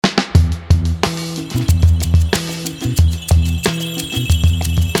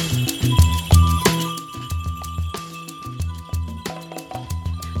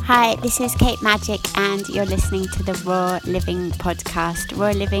Hi, this is Kate Magic and you're listening to the Raw Living podcast.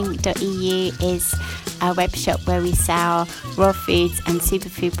 rawliving.eu is a web shop where we sell raw foods and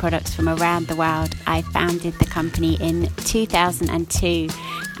superfood products from around the world. I founded the company in 2002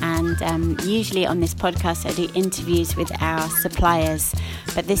 and usually on this podcast I do interviews with our suppliers,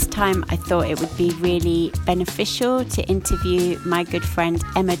 but this time I thought it would be really beneficial to interview my good friend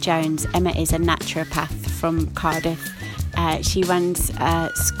Emma Jones. Emma is a naturopath from Cardiff. She runs a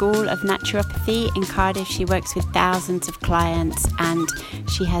school of naturopathy in Cardiff. She works with thousands of clients and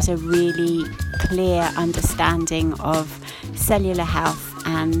she has a really clear understanding of cellular health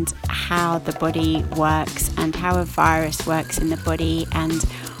and how the body works and how a virus works in the body and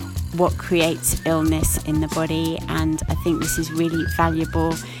what creates illness in the body. And I think this is really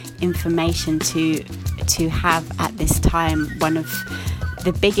valuable information to have at this time. One of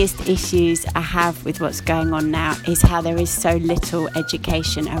the biggest issues I have with what's going on now is how there is so little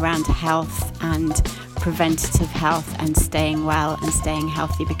education around health and preventative health and staying well and staying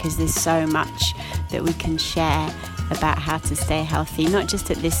healthy, because there's so much that we can share about how to stay healthy, not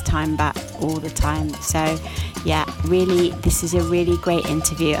just at this time but all the time. So yeah, really this is a really great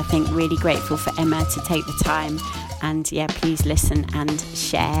interview. I think really grateful for Emma to take the time, and yeah, please listen and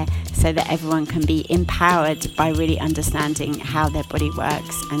share so that everyone can be empowered by really understanding how their body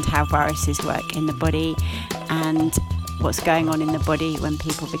works and how viruses work in the body and what's going on in the body when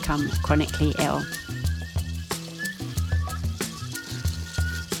people become chronically ill.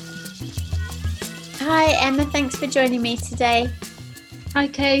 Hi Emma, thanks for joining me today. Hi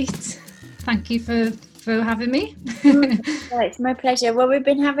Kate, thank you for having me. It's my pleasure. Well, we've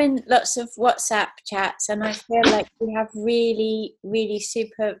been having lots of WhatsApp chats and I feel like we have really, really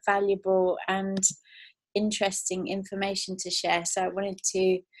super valuable and interesting information to share. So I wanted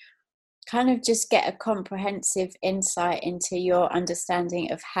to kind of just get a comprehensive insight into your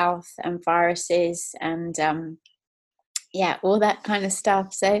understanding of health and viruses and all that kind of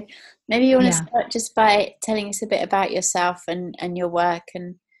stuff. So maybe you want to start just by telling us a bit about yourself and your work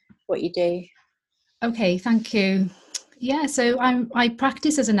and what you do. Okay, thank you. Yeah, so I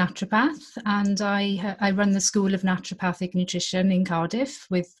practice as a naturopath and I run the School of Naturopathic Nutrition in Cardiff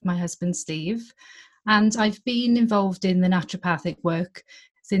with my husband Steve. And I've been involved in the naturopathic work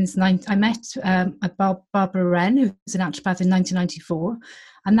since I met Barbara Wren, who's a naturopath, in 1994.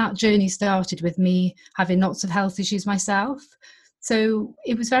 And that journey started with me having lots of health issues myself. So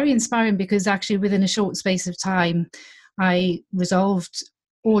it was very inspiring because actually within a short space of time, I resolved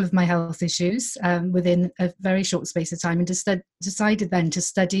all of my health issues within a very short space of time, and decided then to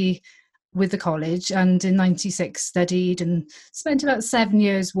study with the college, and in 96 studied and spent about 7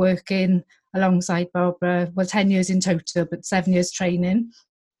 years working alongside Barbara, well 10 years in total, but 7 years training,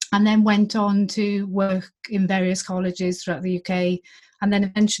 and then went on to work in various colleges throughout the UK, and then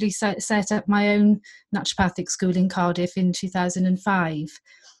eventually set up my own naturopathic school in Cardiff in 2005.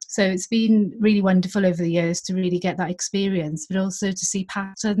 So it's been really wonderful over the years to really get that experience, but also to see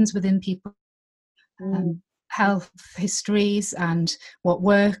patterns within people, health histories and what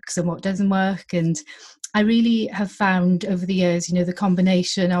works and what doesn't work. And I really have found over the years, the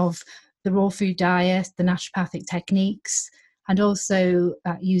combination of the raw food diet, the naturopathic techniques, and also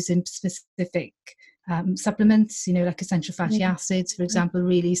using specific supplements, like essential fatty acids, for example,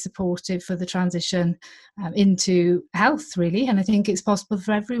 really supportive for the transition into health, really. And I think it's possible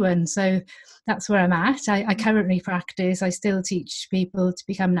for everyone. So that's where I'm at. I currently practice. I still teach people to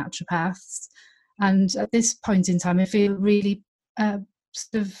become naturopaths. And at this point in time, I feel really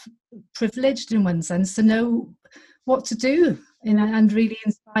sort of privileged in one sense to know what to do, and really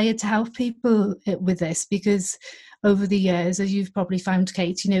inspired to help people with this, because over the years, as you've probably found,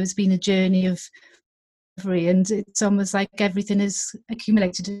 Kate, it's been a journey of recovery, and it's almost like everything is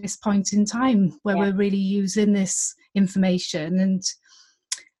accumulated at this point in time where we're really using this information and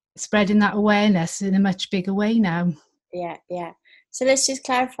spreading that awareness in a much bigger way now. Yeah. So let's just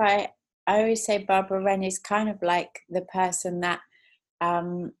clarify. I always say Barbara Wren is kind of like the person that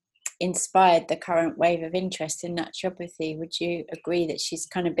inspired the current wave of interest in naturopathy. Would you agree that she's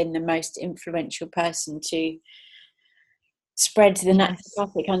kind of been the most influential person to spread the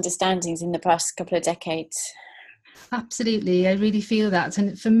naturopathic understandings in the past couple of decades? Absolutely, I really feel that.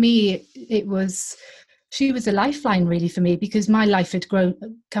 And for me, she was a lifeline really for me, because my life had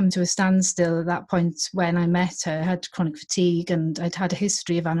come to a standstill at that point when I met her. I had chronic fatigue and I'd had a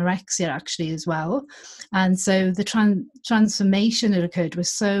history of anorexia actually as well. And so the transformation that occurred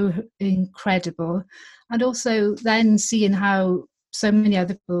was so incredible. And also then seeing how so many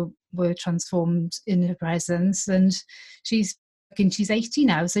other people were transformed in her presence. And she's and she's 80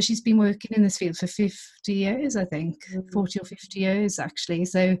 now, so she's been working in this field for 50 years, I think, 40 or 50 years actually.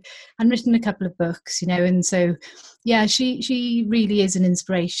 So, and written a couple of books, and so yeah, she really is an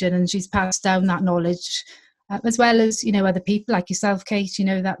inspiration, and she's passed down that knowledge, as well as other people like yourself, Kate.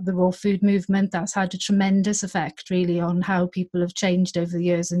 That the raw food movement, that's had a tremendous effect really on how people have changed over the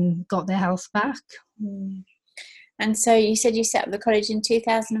years and got their health back. And so you said you set up the college in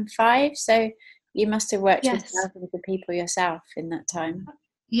 2005, so you must have worked with thousands of people yourself in that time.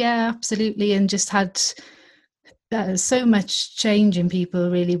 Yeah, absolutely. And just had so much change in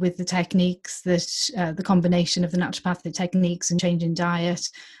people really with the techniques, that the combination of the naturopathic techniques and changing diet.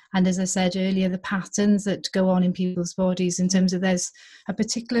 And as I said earlier, the patterns that go on in people's bodies, in terms of there's a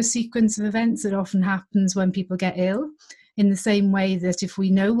particular sequence of events that often happens when people get ill. In the same way that if we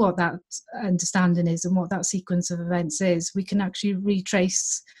know what that understanding is and what that sequence of events is, we can actually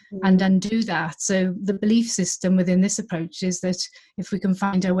retrace and undo that. So the belief system within this approach is that if we can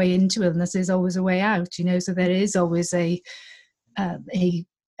find our way into illness, there's always a way out, so there is always a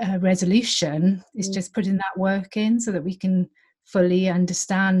resolution. It's just putting that work in so that we can fully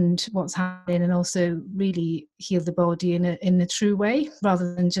understand what's happening and also really heal the body in a true way,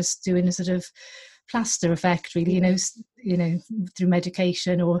 rather than just doing a sort of plaster effect really, through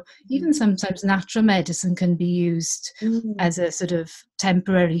medication, or even sometimes natural medicine can be used as a sort of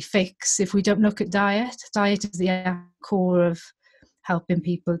temporary fix if we don't look at diet. Diet is the core of helping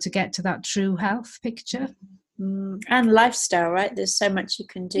people to get to that true health picture. And lifestyle, right? There's so much you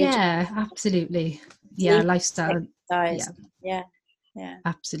can do. Yeah, absolutely. Yeah, lifestyle. Yeah,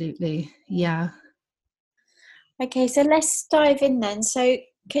 absolutely. Yeah. Okay, so let's dive in then. So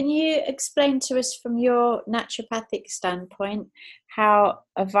can you explain to us from your naturopathic standpoint how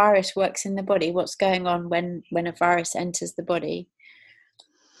a virus works in the body? What's going on when a virus enters the body?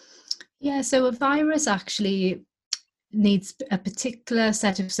 Yeah, so a virus actually needs a particular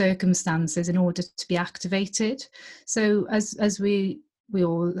set of circumstances in order to be activated. So as we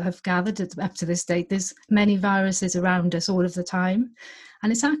all have gathered up to this date, there's many viruses around us all of the time.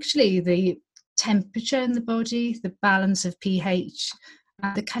 And it's actually the temperature in the body, the balance of pH,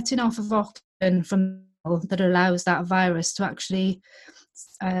 the cutting off of oxygen from that allows that virus to actually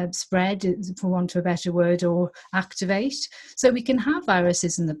spread, for want of a better word, or activate. So we can have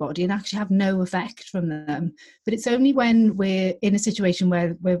viruses in the body and actually have no effect from them. But it's only when we're in a situation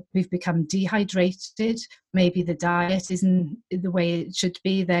where we've become dehydrated, maybe the diet isn't the way it should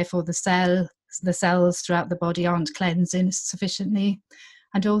be, therefore the cells throughout the body aren't cleansing sufficiently,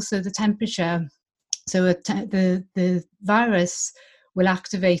 and also the temperature. So the virus will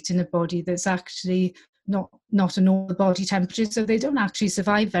activate in a body that's actually not a normal body temperature, so they don't actually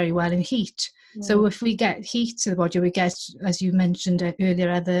survive very well in heat. So if we get heat to the body, we get, as you mentioned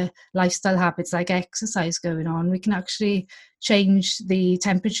earlier, other lifestyle habits like exercise going on, we can actually change the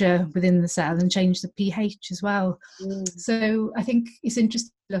temperature within the cell and change the pH as well. So I think it's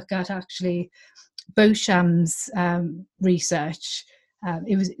interesting to look at actually Bechamp's research.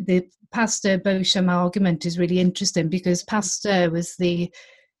 It was the Pasteur-Bechamp argument is really interesting, because Pasteur was the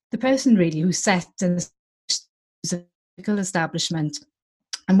person really who set the medical establishment.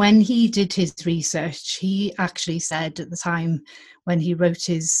 And when he did his research, he actually said at the time when he wrote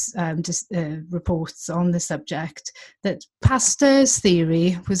his reports on the subject that Pasteur's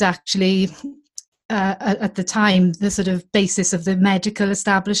theory was actually at the time the sort of basis of the medical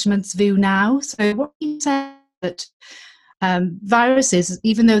establishment's view now. So what he said that viruses,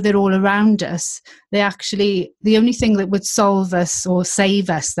 even though they're all around us, they actually, the only thing that would solve us or save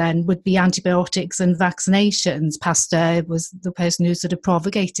us then would be antibiotics and vaccinations. Pasteur was the person who sort of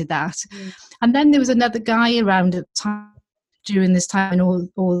propagated that. And then there was another guy around at the time, during this time,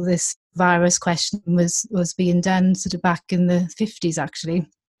 and all this virus question was being done sort of back in the 50s actually.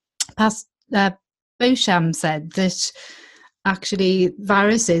 Bechamp said that actually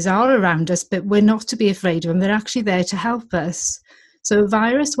viruses are around us, but we're not to be afraid of them. They're actually there to help us. So a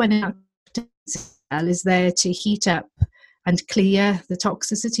virus, when it activates the cell, is there to heat up and clear the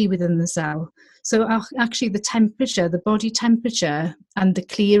toxicity within the cell. So actually the temperature, the body temperature, and the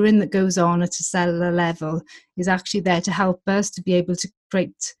clearing that goes on at a cellular level is actually there to help us to be able to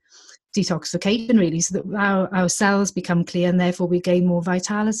create detoxification, really, so that our cells become clear and therefore we gain more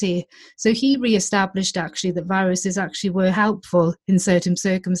vitality. So he re-established actually that viruses actually were helpful in certain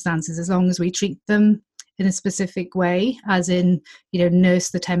circumstances as long as we treat them in a specific way, as in,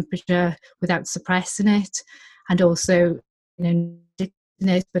 nurse the temperature without suppressing it, and also,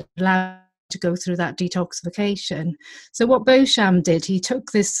 but allow to go through that detoxification. So what Bechamp did, he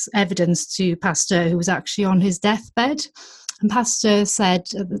took this evidence to Pasteur, who was actually on his deathbed. And Pasteur said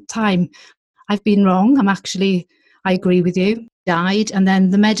at the time, I've been wrong. I agree with you. died, and then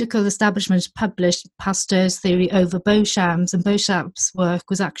the medical establishment published Pasteur's theory over Bechamp's, and Bechamp's work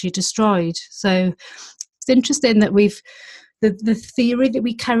was actually destroyed. So it's interesting that the theory that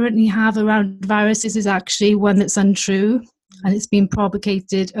we currently have around viruses is actually one that's untrue, and it's been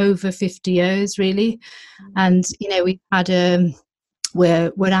propagated over 50 years, really. And, we've had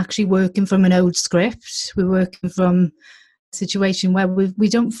we're actually working from an old script. We're working from a situation where we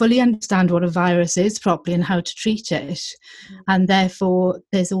don't fully understand what a virus is properly and how to treat it. And therefore,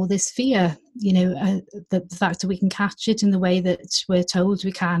 there's all this fear, the fact that we can catch it in the way that we're told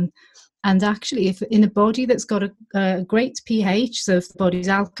we can. And actually, if in a body that's got a great pH, so if the body's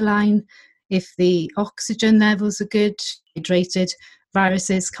alkaline, if the oxygen levels are good, hydrated,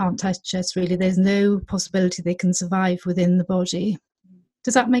 viruses can't touch us, really. There's no possibility they can survive within the body.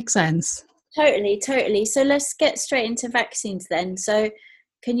 Does that make sense? Totally. So let's get straight into vaccines then. So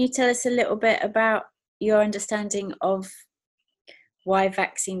can you tell us a little bit about your understanding of why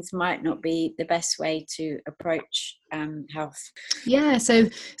vaccines might not be the best way to approach health? Yeah, so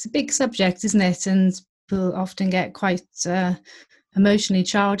it's a big subject, isn't it? And people often get quite emotionally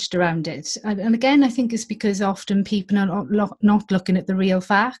charged around it. And again, I think it's because often people are not looking at the real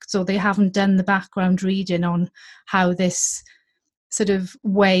facts, or they haven't done the background reading on how this sort of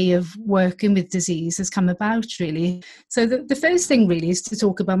way of working with disease has come about, really. So the first thing really is to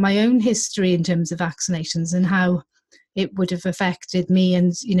talk about my own history in terms of vaccinations and how it would have affected me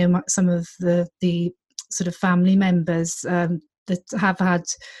and, some of the sort of family members that have had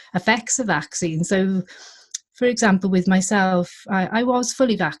effects of vaccine. So, for example, with myself, I was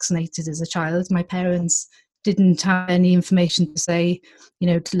fully vaccinated as a child. My parents didn't have any information to say,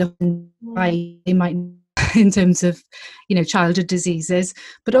 to look why they might in terms of, childhood diseases,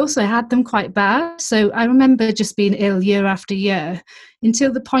 but also I had them quite bad. So I remember just being ill year after year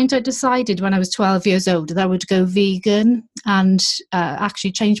until the point I decided when I was 12 years old that I would go vegan and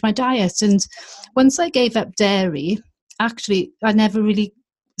actually change my diet. And once I gave up dairy, actually, I never really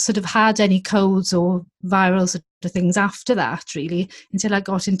sort of had any colds or viral sort of things after that, really, until I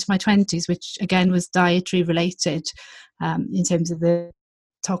got into my 20s, which again was dietary related in terms of the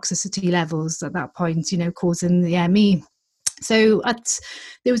toxicity levels at that point, causing the ME. So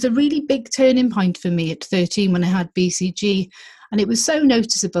there was a really big turning point for me at 13 when I had BCG. And it was so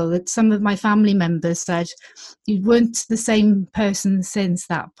noticeable that some of my family members said, you weren't the same person since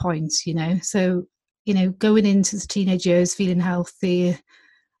that point, So, going into the teenage years, feeling healthy,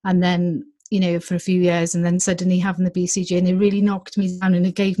 and then, for a few years, and then suddenly having the BCG, and it really knocked me down, and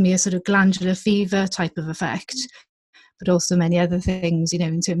it gave me a sort of glandular fever type of effect, but also many other things,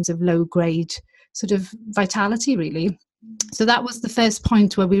 in terms of low grade sort of vitality, really. So that was the first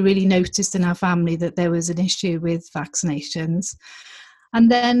point where we really noticed in our family that there was an issue with vaccinations.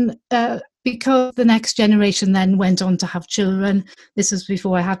 And then because the next generation then went on to have children, this was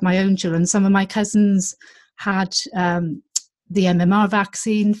before I had my own children, some of my cousins had the MMR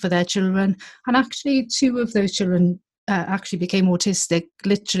vaccine for their children. And actually 2 of those children actually became autistic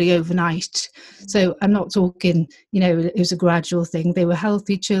literally overnight. So I'm not talking, it was a gradual thing. They were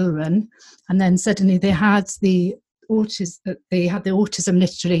healthy children, and then suddenly they had the autism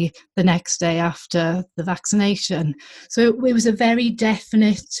literally the next day after the vaccination. So it was a very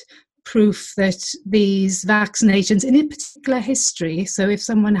definite proof that these vaccinations in a particular history, so if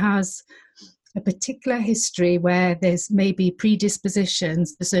someone has a particular history where there's maybe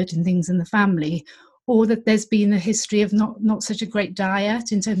predispositions to certain things in the family, or that there's been a history of not such a great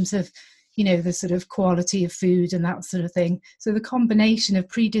diet in terms of, the sort of quality of food and that sort of thing. So the combination of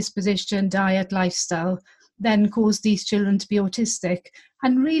predisposition, diet, lifestyle then caused these children to be autistic,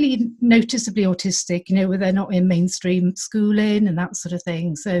 and really noticeably autistic, where they're not in mainstream schooling and that sort of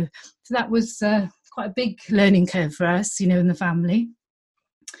thing. So that was quite a big learning curve for us, in the family.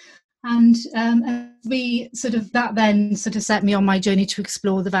 And that then sort of set me on my journey to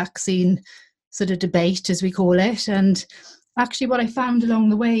explore the vaccine sort of debate, as we call it. And actually what I found along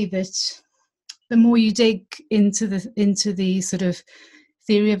the way, that the more you dig into the sort of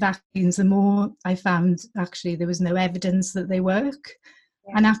theory of vaccines, the more I found actually there was no evidence that they work.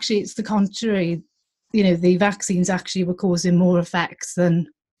 Yeah. And actually it's the contrary. The vaccines actually were causing more effects than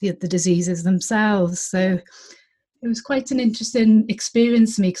the diseases themselves. So it was quite an interesting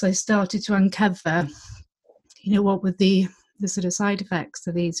experience for me, because I started to uncover, what were the sort of side effects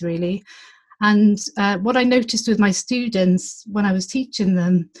of these, really. And what I noticed with my students when I was teaching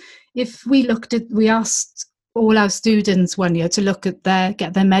them, if we asked all our students one year to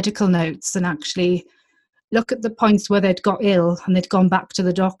get their medical notes and actually look at the points where they'd got ill and they'd gone back to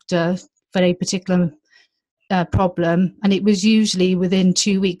the doctor for a particular problem, and it was usually within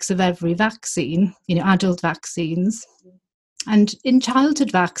 2 weeks of every vaccine, adult vaccines. And in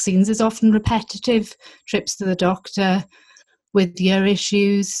childhood vaccines, there's often repetitive trips to the doctor with ear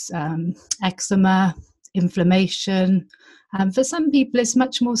issues, eczema, inflammation. For some people, it's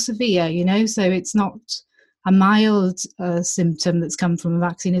much more severe, so it's not a mild symptom that's come from a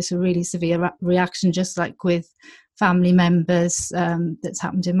vaccine. It's a really severe reaction, just like with family members that's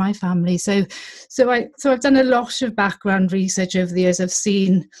happened in my family. So I've done a lot of background research over the years. I've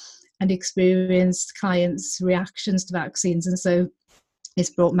seen and experienced clients' reactions to vaccines, and so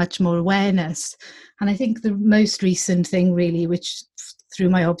it's brought much more awareness. And I think the most recent thing really, which through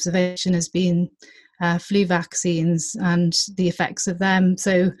my observation has been flu vaccines and the effects of them.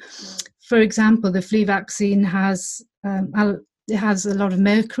 So for example, the flu vaccine it has a lot of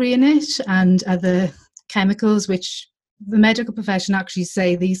mercury in it and other chemicals, which the medical profession actually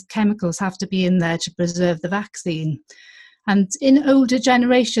say these chemicals have to be in there to preserve the vaccine. And in older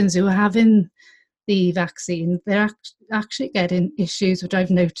generations who are having the vaccine, they're actually getting issues, which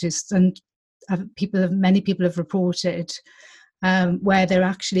I've noticed, and many people have reported, where they're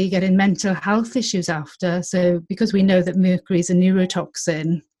actually getting mental health issues after. So because we know that mercury is a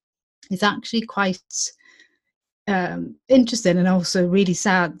neurotoxin, it's actually quite interesting and also really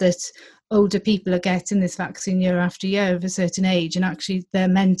sad that older people are getting this vaccine year after year of a certain age, and actually their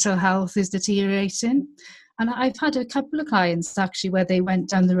mental health is deteriorating. And I've had a couple of clients actually where they went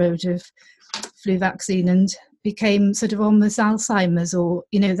down the road of flu vaccine and became sort of almost Alzheimer's, or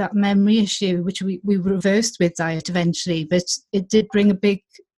that memory issue, which we reversed with diet eventually, but it did bring a big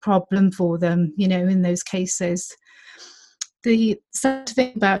problem for them, in those cases. The sad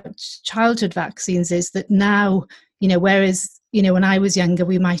thing about childhood vaccines is that now, whereas when I was younger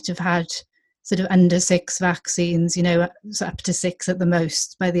we might have had sort of under 6 vaccines, so up to 6 at the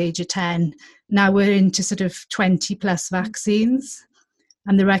most by the age of 10. Now we're into sort of 20 plus vaccines.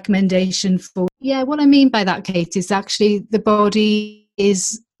 And the recommendation what I mean by that, Kate, is actually the body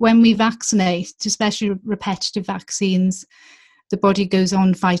is, when we vaccinate, especially repetitive vaccines, the body goes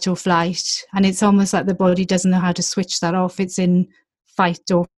on fight or flight. And it's almost like the body doesn't know how to switch that off. It's in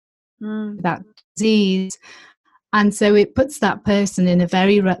fight or that disease. And so it puts that person in a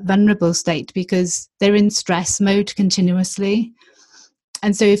very vulnerable state because they're in stress mode continuously.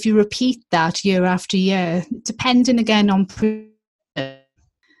 And so if you repeat that year after year, depending again on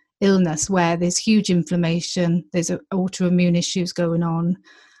illness where there's huge inflammation, there's autoimmune issues going on,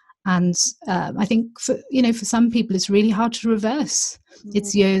 and I think for some people it's really hard to reverse.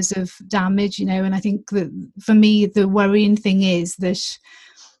 It's years of damage, and I think that for me the worrying thing is that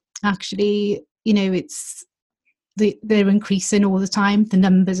actually it's they're increasing all the time, the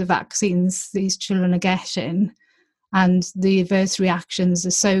numbers of vaccines these children are getting, and the adverse reactions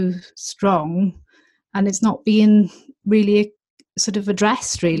are so strong, and it's not being really sort of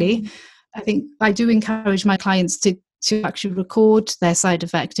addressed really. I think I do encourage my clients to actually record their side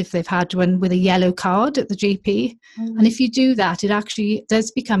effect if they've had one with a yellow card at the GP. And if you do that, it actually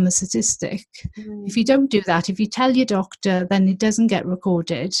does become a statistic. If you don't do that, if you tell your doctor, then it doesn't get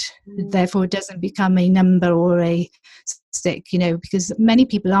recorded. Therefore, it doesn't become a number or a statistic, because many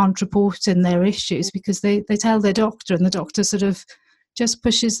people aren't reporting their issues because they tell their doctor, and the doctor sort of just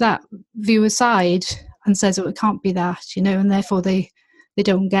pushes that view aside and says, oh, it can't be that, and therefore they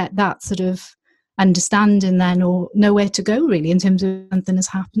don't get that sort of understanding then, or know where to go really in terms of something has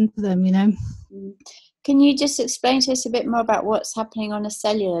happened to them. Can you just explain to us a bit more about what's happening on a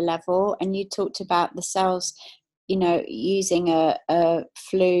cellular level? And you talked about the cells, using a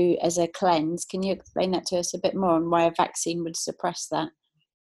flu as a cleanse. Can you explain that to us a bit more, and why a vaccine would suppress that?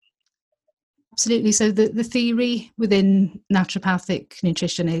 Absolutely. So the theory within naturopathic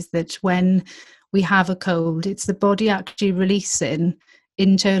nutrition is that when we have a cold, it's the body actually releasing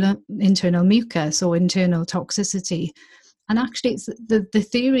internal mucus or internal toxicity. And actually it's the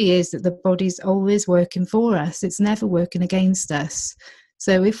theory is that the body's always working for us. It's never working against us.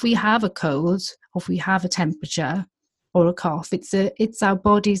 So if we have a cold, or if we have a temperature or a cough, it's our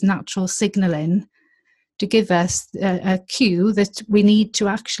body's natural signaling to give us a cue that we need to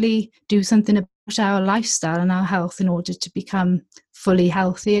actually do something about our lifestyle and our health in order to become fully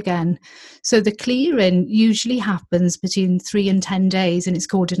healthy again. So the clearing usually happens between 3 and 10 days, and it's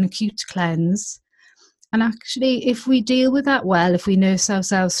called an acute cleanse. And actually, if we deal with that well, if we nurse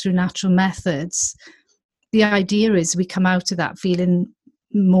ourselves through natural methods, the idea is we come out of that feeling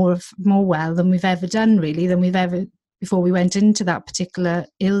more well than we've ever done, really, than we've ever before we went into that particular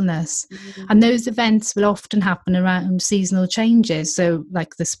illness. And those events will often happen around seasonal changes. So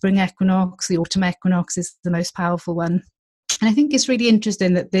like the spring equinox, the autumn equinox is the most powerful one. And I think it's really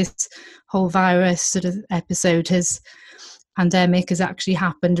interesting that this whole virus sort of episode has pandemic has actually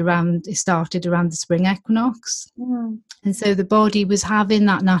it started around the spring equinox. And so the body was having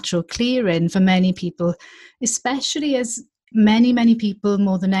that natural clearing for many people, especially as many people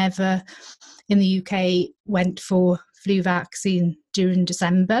more than ever in the UK went for flu vaccine during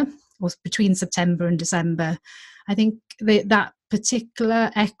December, or between September and December. I think that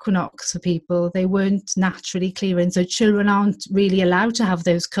particular equinox for people, they weren't naturally clearing. So children aren't really allowed to have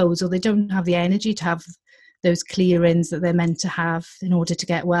those colds, or they don't have the energy to have those clearings that they're meant to have in order to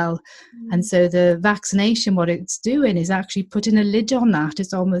get well. And so the vaccination, what it's doing is actually putting a lid on that.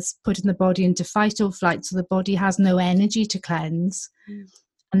 It's almost putting the body into fight or flight, so the body has no energy to cleanse.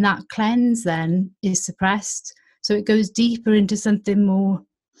 And that cleanse then is suppressed. So it goes deeper into something more,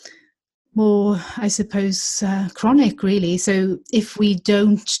 I suppose, chronic, really. So if we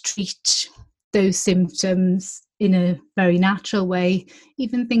don't treat those symptoms in a very natural way,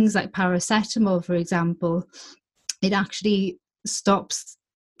 even things like paracetamol, for example, it actually puts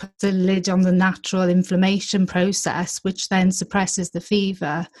a lid on the natural inflammation process, which then suppresses the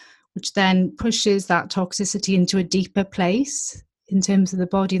fever, which then pushes that toxicity into a deeper place in terms of the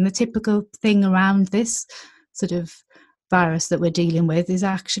body. And the typical thing around this sort of virus that we're dealing with is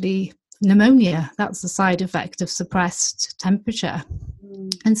actually pneumonia. That's the side effect of suppressed temperature.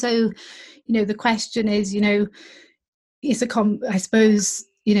 And so, the question is, I suppose,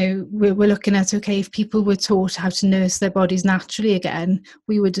 we're looking at, okay, if people were taught how to nurse their bodies naturally again,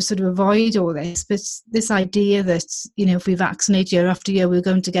 we would just sort of avoid all this. But this idea that, if we vaccinate year after year, we're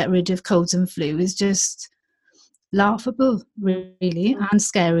going to get rid of colds and flu is just laughable, really, and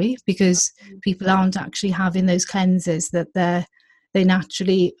scary, because people aren't actually having those cleanses that they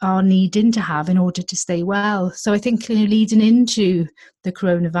naturally are needing to have in order to stay well. So I think, leading into the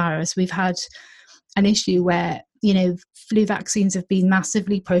coronavirus, we've had an issue where, flu vaccines have been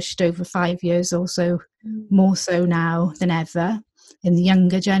massively pushed over 5 years or so, more so now than ever, in the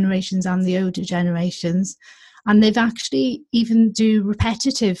younger generations and the older generations. And they've actually even do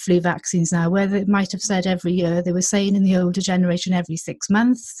repetitive flu vaccines now, where they might have said every year. They were saying in the older generation every 6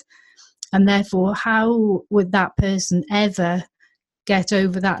 months. And therefore, how would that person ever get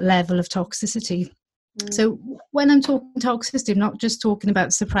over that level of toxicity? So when I'm talking toxicity, I'm not just talking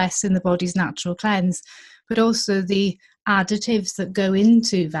about suppressing the body's natural cleanse, but also the additives that go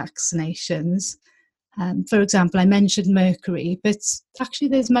into vaccinations. For example, I mentioned mercury, but actually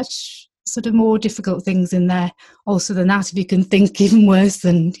there's much sort of more difficult things in there also than that, if you can think even worse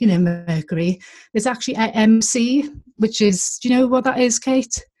than, mercury. There's actually MC, which is, do you know what that is,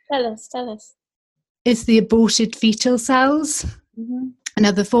 Kate? Tell us. It's the aborted fetal cells and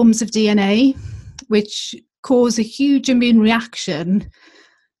other forms of DNA, which cause a huge immune reaction.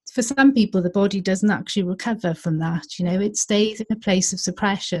 For some people, the body doesn't actually recover from that. It stays in a place of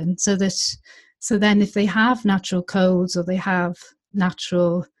suppression, so then if they have natural colds or they have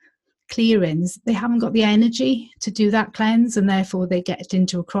natural clearings, they haven't got the energy to do that cleanse, and therefore they get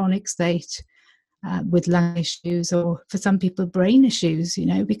into a chronic state with lung issues, or for some people brain issues,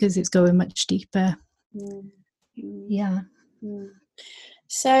 because it's going much deeper.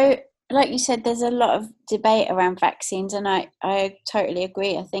 So, like you said, there's a lot of debate around vaccines, and I totally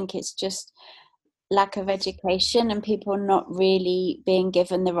agree. I think it's just lack of education and people not really being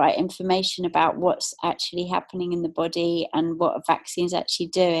given the right information about what's actually happening in the body and what a vaccine's actually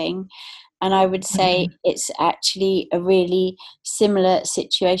doing. And I would say it's actually a really similar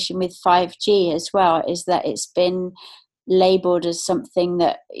situation with 5G as well, is that it's been labelled as something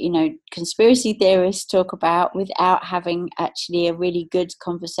that, conspiracy theorists talk about without having actually a really good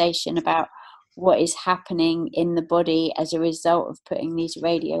conversation about what is happening in the body as a result of putting these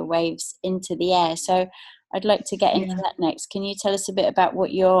radio waves into the air. So I'd like to get into that next. Can you tell us a bit about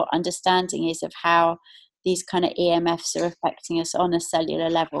what your understanding is of how these kind of EMFs are affecting us on a cellular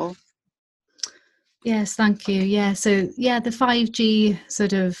level? Yes, thank you. So the 5G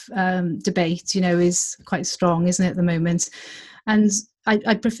sort of debate, is quite strong, isn't it, at the moment? And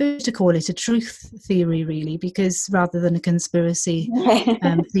I prefer to call it a truth theory, really, because rather than a conspiracy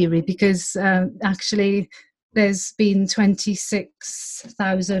theory, because actually there's been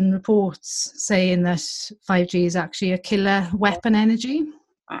 26,000 reports saying that 5G is actually a killer weapon energy.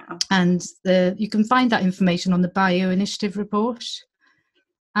 Wow. And you can find that information on the Bioinitiative report.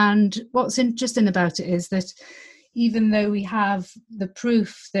 And what's interesting about it is that even though we have the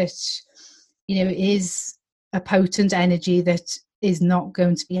proof that, it is a potent energy that is not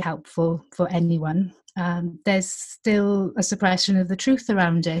going to be helpful for anyone, there's still a suppression of the truth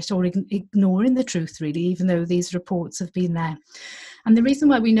around it, or ignoring the truth, really, even though these reports have been there. And the reason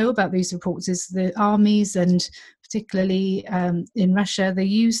why we know about these reports is the armies and particularly in Russia, they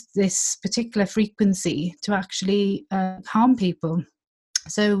used this particular frequency to actually harm people.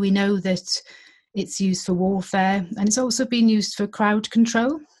 So we know that it's used for warfare, and it's also been used for crowd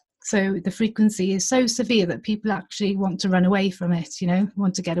control. So the frequency is so severe that people actually want to run away from it,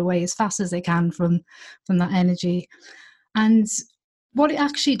 want to get away as fast as they can from that energy. And what it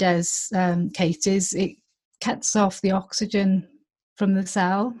actually does, Kate, is it cuts off the oxygen from the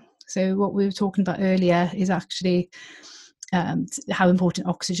cell. So what we were talking about earlier is actually how important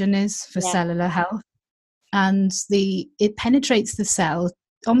oxygen is for cellular health. And it penetrates the cell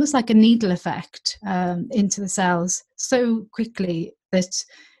almost like a needle effect into the cells so quickly that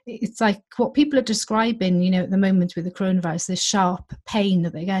it's like what people are describing, at the moment with the coronavirus, this sharp pain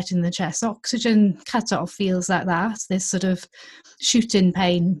that they get in the chest. Oxygen cut off feels like that, this sort of shooting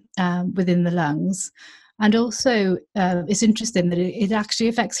pain within the lungs. And also, it's interesting that it actually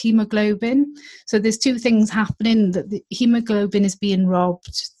affects hemoglobin. So there's two things happening, that the hemoglobin is being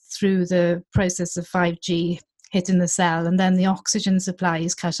robbed through the process of 5G hitting the cell, and then the oxygen supply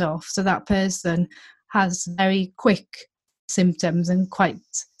is cut off. So that person has very quick symptoms and quite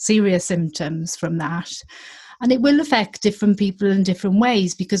serious symptoms from that. And it will affect different people in different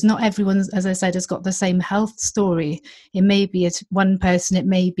ways, because not everyone, as I said, has got the same health story. It may be at one person, it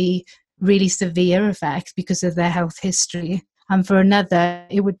may be really severe effect because of their health history. And for another,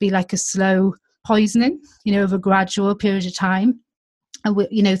 it would be like a slow poisoning, over a gradual period of time.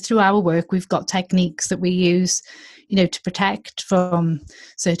 And through our work, we've got techniques that we use, to protect from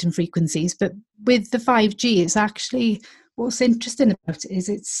certain frequencies. But with the 5G, it's actually, what's interesting about it is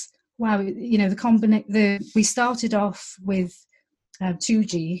we started off with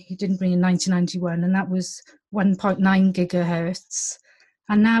 2G. It didn't bring in 1991, and that was 1.9 gigahertz.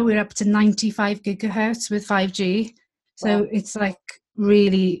 And now we're up to 95 gigahertz with 5G. So it's like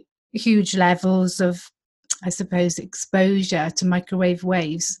really huge levels of, I suppose, exposure to microwave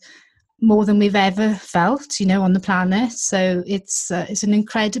waves, more than we've ever felt, on the planet. So it's an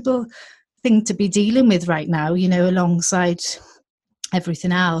incredible thing to be dealing with right now, alongside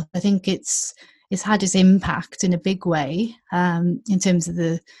everything else. I think it's had its impact in a big way, in terms of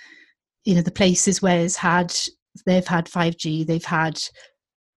the places where they've had 5G, they've had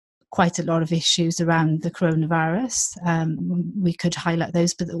quite a lot of issues around the coronavirus. We could highlight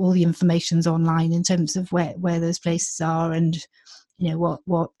those, but all the information's online in terms of where those places are and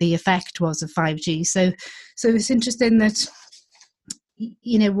what the effect was of 5G. So it's interesting that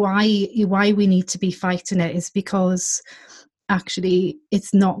why we need to be fighting it is because actually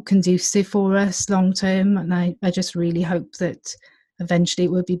it's not conducive for us long term, and I just really hope that eventually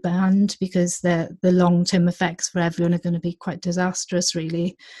it will be banned, because the long-term effects for everyone are going to be quite disastrous,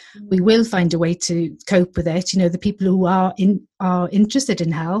 really. We will find a way to cope with it. The people who are interested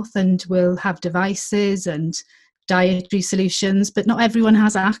in health and will have devices and dietary solutions, but not everyone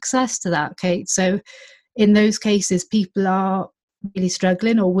has access to that, Kate. So in those cases, people are really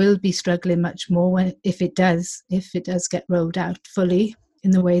struggling, or will be struggling much more if it does get rolled out fully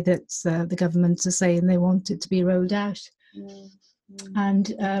in the way that the governments are saying they want it to be rolled out.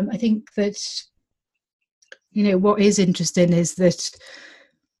 And I think that, what is interesting is that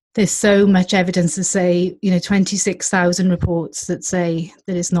there's so much evidence to say, 26,000 reports that say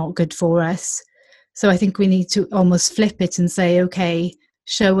that it's not good for us. So I think we need to almost flip it and say, okay,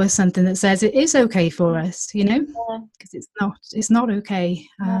 show us something that says it is okay for us, because it's not okay.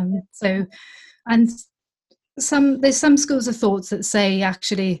 And there's some schools of thoughts that say,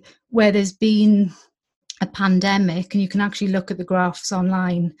 actually, where there's been a pandemic, and you can actually look at the graphs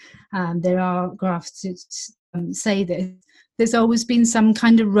online, there are graphs that say that there's always been some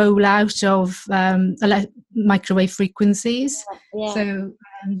kind of rollout of microwave frequencies. So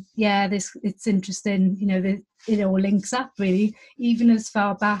it's interesting, it all links up, really, even as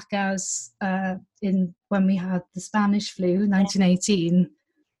far back as when we had the Spanish flu, 1918.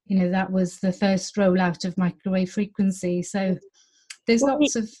 That was the first rollout of microwave frequency. So there's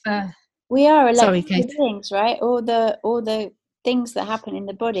lots of we are electrical beings, right? All the things that happen in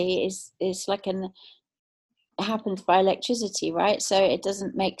the body is like it happens by electricity, right? So it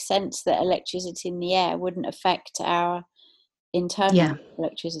doesn't make sense that electricity in the air wouldn't affect our internal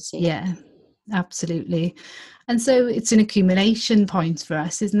electricity. Yeah, absolutely. And so it's an accumulation point for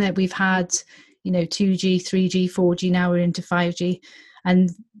us, isn't it? We've had 2G, 3G, 4G, now we're into 5G, and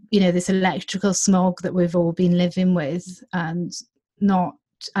this electrical smog that we've all been living with and not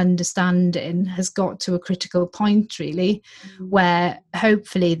understanding has got to a critical point, really, where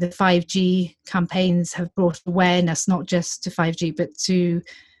hopefully the 5G campaigns have brought awareness not just to 5G but to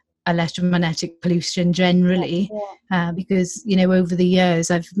electromagnetic pollution generally. Because over the years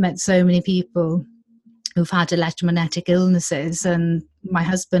I've met so many people who've had electromagnetic illnesses, and my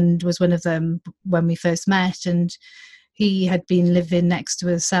husband was one of them when we first met, and he had been living next to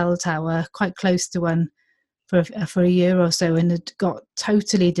a cell tower, quite close to one, for a year or so, and had got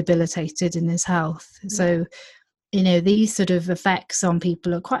totally debilitated in his health. So, these sort of effects on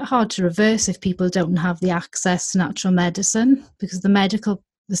people are quite hard to reverse if people don't have the access to natural medicine, because the medical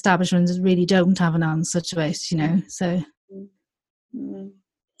establishments really don't have an answer to it, so.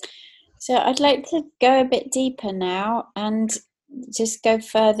 So I'd like to go a bit deeper now and just go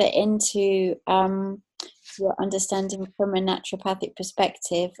further into your understanding from a naturopathic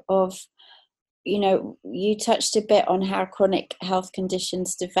perspective of, you touched a bit on how chronic health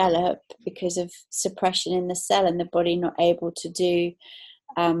conditions develop because of suppression in the cell and the body not able to do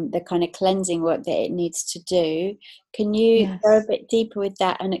the kind of cleansing work that it needs to do. Can you go a bit deeper with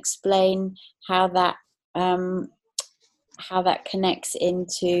that and explain how that connects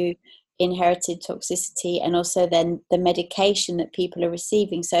into inherited toxicity and also then the medication that people are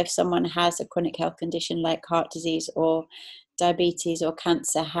receiving? So if someone has a chronic health condition like heart disease or diabetes or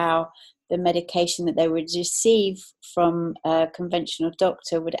cancer, how the medication that they would receive from a conventional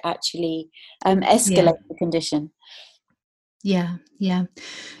doctor would actually escalate the condition. Yeah,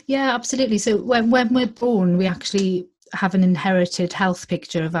 absolutely. So when we're born, we actually have an inherited health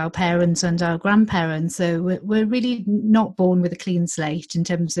picture of our parents and our grandparents. So we're really not born with a clean slate in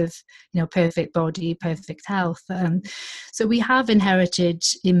terms of, perfect body, perfect health. So we have inherited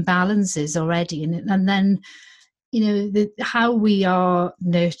imbalances already. And then, how we are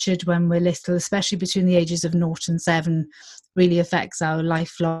nurtured when we're little, especially between the ages of 0 and 7, really affects our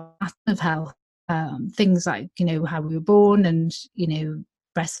lifelong pattern of health. Things like, how we were born and,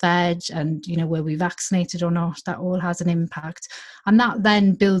 breastfed and, were we vaccinated or not, that all has an impact. And that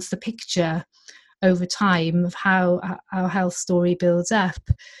then builds the picture over time of how our health story builds up.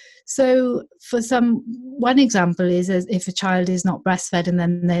 So one example is if a child is not breastfed and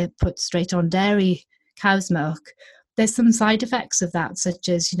then they're put straight on dairy cow's milk, there's some side effects of that, such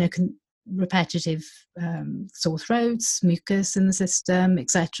as, repetitive sore throats, mucus in the system,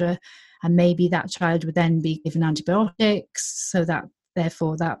 etc. And maybe that child would then be given antibiotics, so that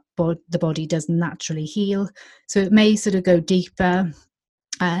therefore the body doesn't naturally heal. So it may sort of go deeper.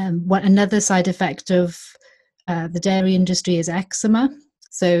 Another side effect of the dairy industry is eczema.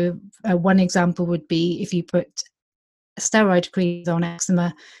 So one example would be if you put steroid creams on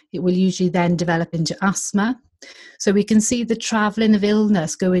eczema, it will usually then develop into asthma. So we can see the travelling of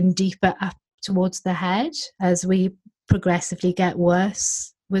illness going deeper up towards the head as we progressively get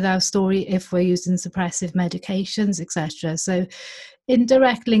worse with our story if we're using suppressive medications, etc. So in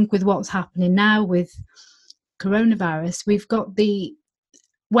direct link with what's happening now with coronavirus, we've got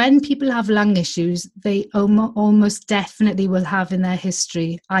when people have lung issues, they almost definitely will have in their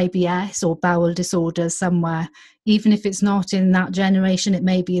history IBS or bowel disorders somewhere. Even if it's not in that generation, it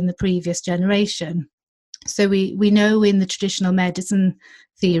may be in the previous generation. So we know in the traditional medicine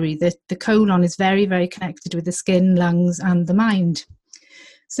theory that the colon is very, very connected with the skin, lungs, and the mind.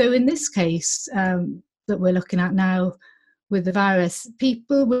 So in this case that we're looking at now with the virus,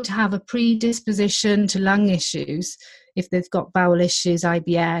 people would have a predisposition to lung issues if they've got bowel issues,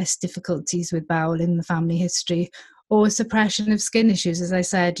 IBS, difficulties with bowel in the family history, or suppression of skin issues, as I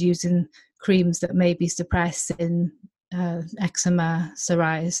said, using creams that may be suppressing eczema,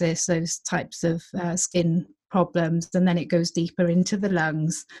 psoriasis, those types of skin problems, and then it goes deeper into the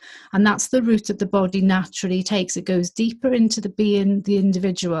lungs. And that's the route that the body naturally takes. It goes deeper into the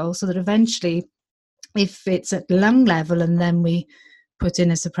individual, so that eventually, if it's at lung level and then we put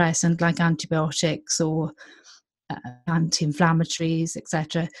in a suppressant like antibiotics or anti-inflammatories,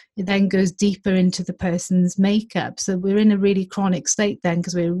 etc., it then goes deeper into the person's makeup. So we're in a really chronic state then,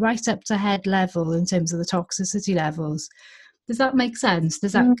 because we're right up to head level in terms of the toxicity levels. Does that make sense?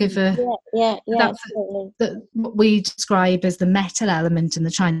 Does that give what we describe as the metal element in the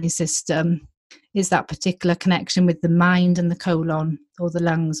Chinese system is that particular connection with the mind and the colon, or the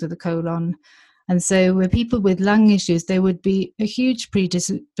lungs with the colon. And so with people with lung issues, there would be a huge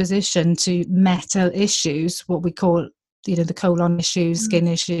predisposition to metal issues, what we call, the colon issues, skin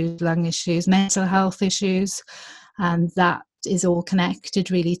issues, lung issues, mental health issues. And that is all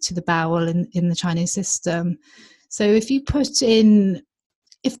connected really to the bowel in the Chinese system. So if the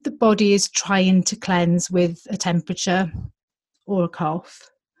body is trying to cleanse with a temperature or a cough,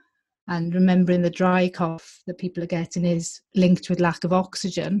 and remembering the dry cough that people are getting is linked with lack of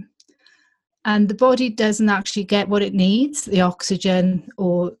oxygen, and the body doesn't actually get what it needs, the oxygen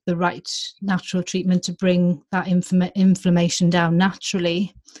or the right natural treatment to bring that inflammation down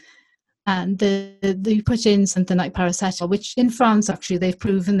naturally, And they put in something like paracetamol, which in France actually they've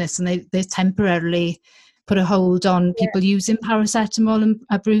proven this, and they temporarily put a hold on people using paracetamol and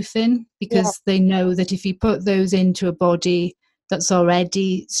ibuprofen, because they know that if you put those into a body that's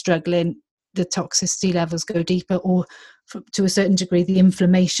already struggling, the toxicity levels go deeper, or to a certain degree the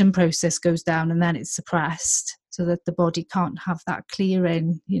inflammation process goes down, and then it's suppressed so that the body can't have that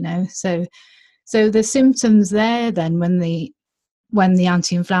clearing, so the symptoms there then when the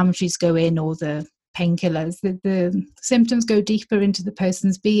anti-inflammatories go in, or the painkillers, the symptoms go deeper into the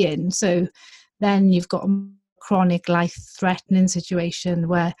person's being. So then you've got a chronic life-threatening situation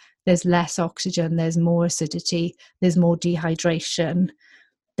where there's less oxygen, there's more acidity, there's more dehydration,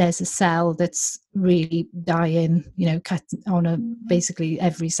 there's a cell that's really dying, cut on basically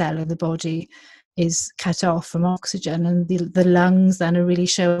every cell of the body is cut off from oxygen, and the lungs then are really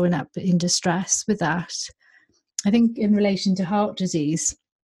showing up in distress with that. I think in relation to heart disease,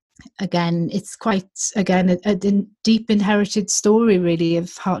 again, it's quite, a deep inherited story really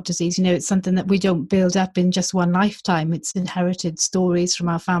of heart disease. It's something that we don't build up in just one lifetime. It's inherited stories from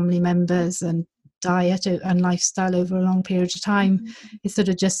our family members and diet and lifestyle over a long period of time. It sort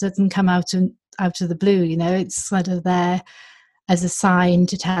of just doesn't come out of the blue, it's sort of there as a sign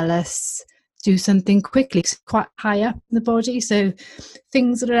to tell us do something quickly. It's quite high up in the body. So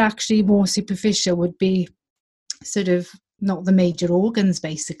things that are actually more superficial would be sort of not the major organs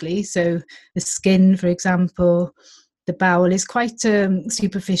basically. So the skin, for example, the bowel is quite a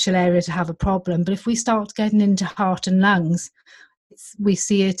superficial area to have a problem, but if we start getting into heart and lungs, we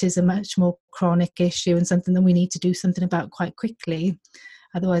see it as a much more chronic issue and something that we need to do something about quite quickly.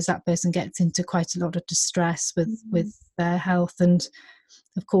 Otherwise that person gets into quite a lot of distress with their health. And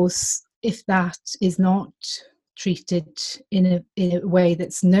of course, if that is not treated in a way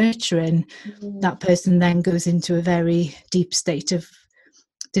that's nurturing, that person then goes into a very deep state of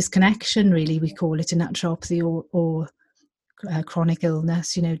disconnection, really. We call it a naturopathy or chronic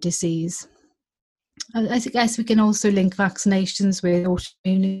illness, disease. I guess we can also link vaccinations with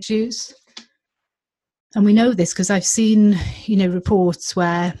autoimmune issues. And we know this because I've seen, reports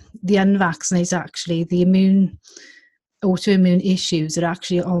where the unvaccinated, actually, the autoimmune issues are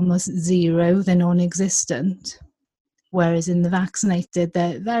actually almost zero, they're non-existent. Whereas in the vaccinated,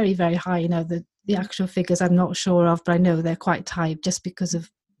 they're very, very high. The actual figures I'm not sure of, but I know they're quite high just because of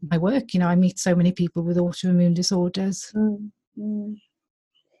my work. I meet so many people with autoimmune disorders.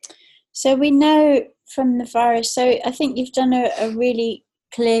 So we know from the virus, so I think you've done a really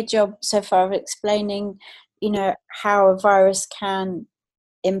clear job so far of explaining, how a virus can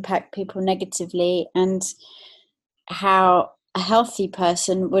impact people negatively and how a healthy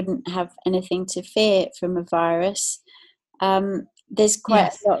person wouldn't have anything to fear from a virus. There's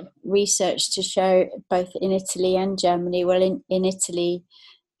quite a lot of research to show, both in Italy and Germany. Well, in Italy,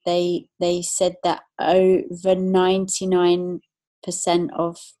 they said that over 99%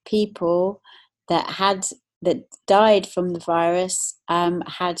 of people that died from the virus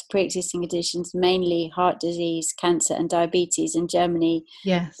had pre-existing conditions, mainly heart disease, cancer, and diabetes. In Germany,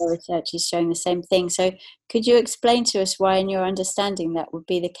 the research is showing the same thing. So could you explain to us why, in your understanding, that would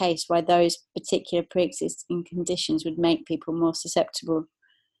be the case, why those particular pre-existing conditions would make people more susceptible?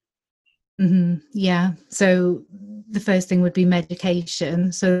 Yeah, so the first thing would be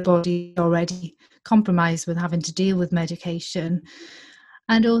medication. So the body already compromised with having to deal with medication.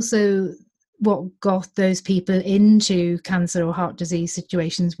 And also what got those people into cancer or heart disease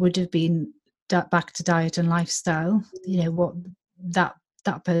situations would have been back to diet and lifestyle. What that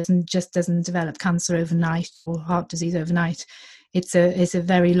person just doesn't develop cancer overnight or heart disease overnight. It's a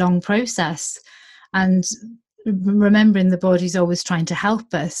very long process. And remembering the body's always trying to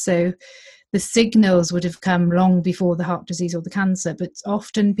help us. So the signals would have come long before the heart disease or the cancer, but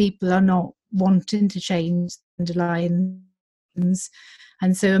often people are not wanting to change underlying things.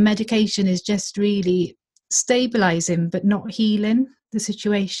 And so a medication is just really stabilizing but not healing the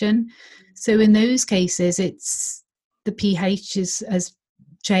situation. So in those cases, it's the pH has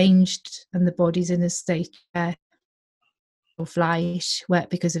changed and the body's in a state of flight, where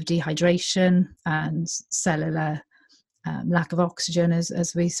because of dehydration and cellular lack of oxygen,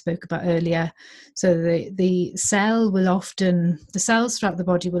 as we spoke about earlier. So the cells throughout the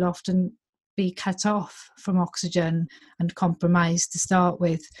body will often be cut off from oxygen and compromised to start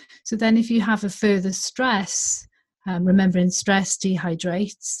with. So then if you have a further stress, remembering stress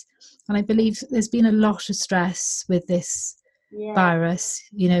dehydrates, and I believe there's been a lot of stress with this virus,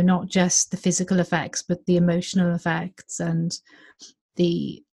 not just the physical effects, but the emotional effects and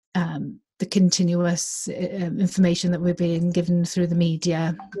the the continuous information that we're being given through the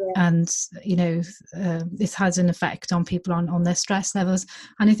media. And this has an effect on people on their stress levels.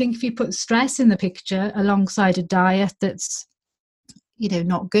 And I think if you put stress in the picture alongside a diet that's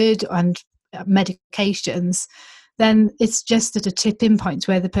not good and medications, then it's just at a tipping point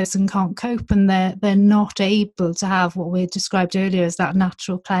where the person can't cope, and they're not able to have what we described earlier as that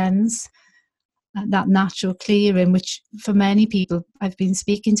natural cleanse, that natural clearing, which for many people, I've been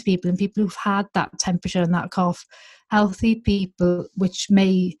speaking to people, and people who've had that temperature and that cough, healthy people which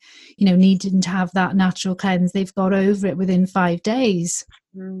may needing to have that natural cleanse, they've got over it within 5 days.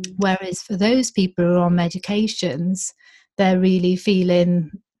 Whereas for those people who are on medications, they're really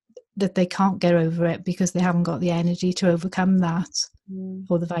feeling that they can't get over it because they haven't got the energy to overcome that,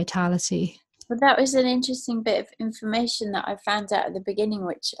 or the vitality. Well, that was an interesting bit of information that I found out at the beginning,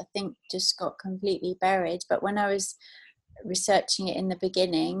 which I think just got completely buried. But when I was researching it in the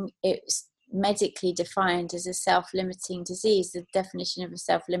beginning, it's medically defined as a self-limiting disease. The definition of a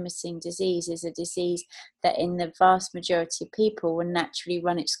self-limiting disease is a disease that in the vast majority of people will naturally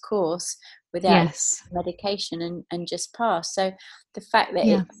run its course without medication and just pass. So the fact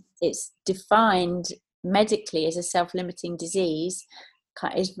that it's defined medically as a self-limiting disease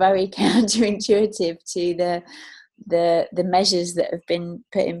is very counterintuitive to the measures that have been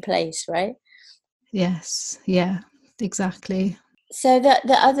put in place, right? Yes, yeah, exactly. So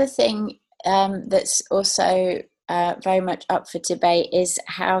the other thing that's also very much up for debate is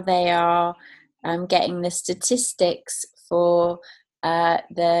how they are getting the statistics for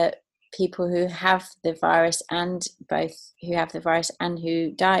the people who have the virus, and both who have the virus and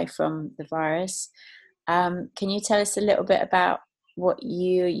who die from the virus. Can you tell us a little bit about what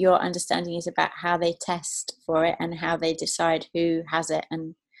your understanding is about how they test for it and how they decide who has it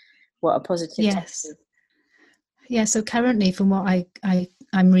and what a positive test is? Yeah, so currently from what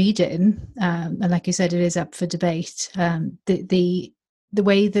I'm reading, and like you said, it is up for debate, the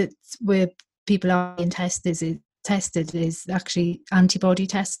way that where people are being tested is actually antibody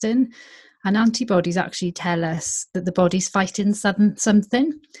testing, and antibodies actually tell us that the body's fighting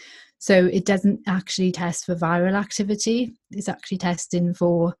something. So it doesn't actually test for viral activity. It's actually testing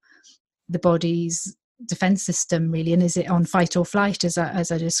for the body's defense system, really, and is it on fight or flight, as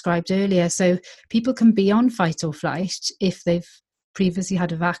I described earlier. So people can be on fight or flight if they've previously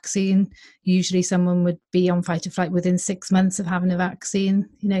had a vaccine. Usually someone would be on fight or flight within 6 months of having a vaccine,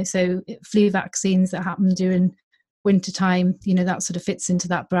 so flu vaccines that happen during winter time, that sort of fits into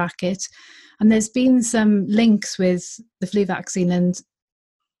that bracket. And there's been some links with the flu vaccine and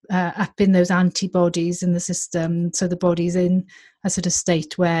up in those antibodies in the system, so the body's in a sort of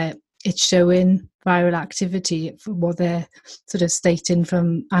state where it's showing viral activity for what they're sort of stating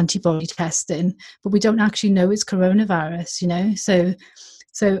from antibody testing, but we don't actually know it's coronavirus,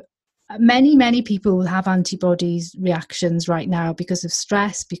 so many people will have antibodies reactions right now because of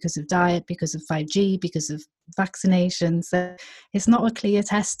stress, because of diet, because of 5G, because of vaccinations. So it's not a clear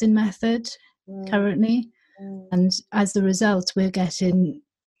testing method currently, and as a result we're getting,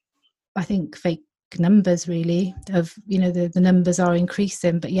 I think, fake numbers really of, the numbers are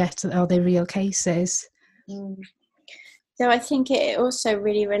increasing, but yet are they real cases? So I think it also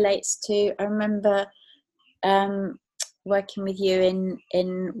really relates to, I remember working with you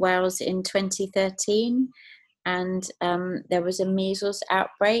in Wales in 2013, and there was a measles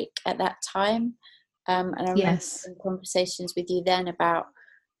outbreak at that time, and I remember some conversations with you then about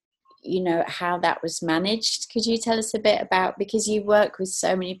how that was managed. Could you tell us a bit about, because you work with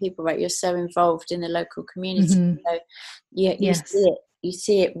so many people, right? You're so involved in the local community, so you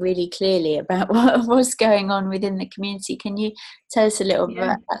see it really clearly about what was going on within the community. Can you tell us a little bit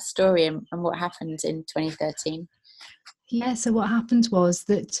about that story and what happened in 2013? Yeah, so what happened was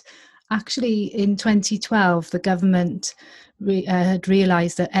that actually in 2012 the government had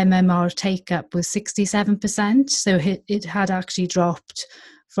realised that MMR take-up was 67%, so it had actually dropped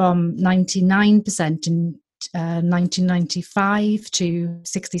from 99% in 1995 to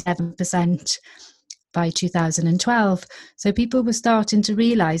 67% by 2012. So people were starting to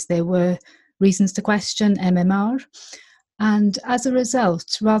realise there were reasons to question MMR. And as a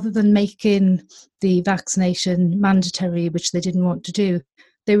result, rather than making the vaccination mandatory, which they didn't want to do,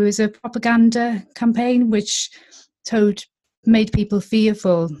 there was a propaganda campaign which made people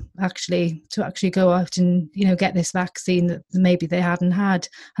fearful to actually go out and get this vaccine that maybe they hadn't had,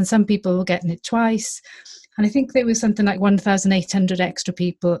 and some people were getting it twice. And I think there was something like 1,800 extra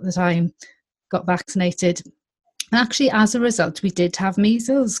people at the time got vaccinated, and actually as a result we did have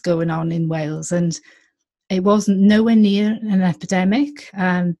measles going on in Wales, and it wasn't nowhere near an epidemic,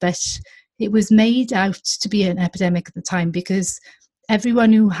 but it was made out to be an epidemic at the time because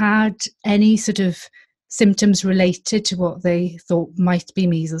everyone who had any sort of symptoms related to what they thought might be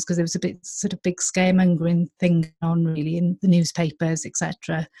measles, because there was a bit sort of big scaremongering thing on really in the newspapers,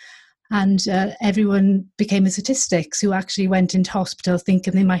 etc. And everyone became a statistics who actually went into hospital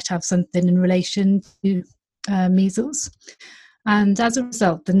thinking they might have something in relation to measles. And as a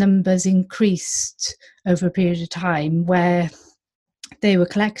result, the numbers increased over a period of time where they were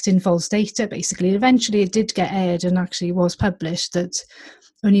collecting false data, basically. Eventually, it did get aired and actually was published that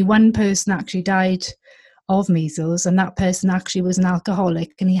only one person actually died of measles, and that person actually was an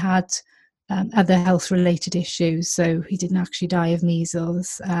alcoholic, and he had other health-related issues, so he didn't actually die of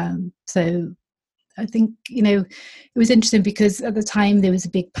measles. So I think, it was interesting because at the time there was a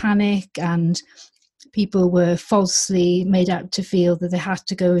big panic and people were falsely made out to feel that they had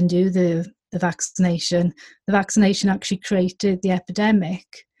to go and do the vaccination. The vaccination actually created the epidemic.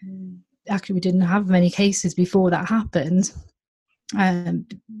 Actually, we didn't have many cases before that happened.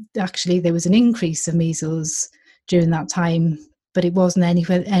 Actually, there was an increase of measles during that time, but it wasn't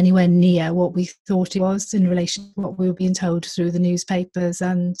anywhere near what we thought it was in relation to what we were being told through the newspapers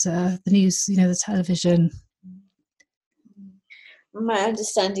and the news, the television. My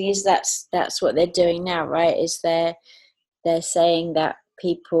understanding is that's what they're doing now, right? Is they're saying that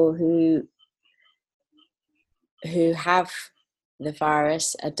people who have the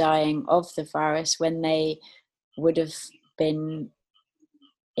virus are dying of the virus when they would have been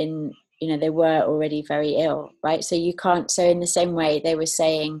they were already very ill, right? So you can't. So in the same way, they were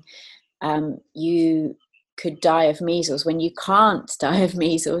saying you could die of measles when you can't die of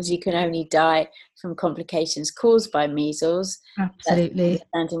measles. You can only die from complications caused by measles. Absolutely. That's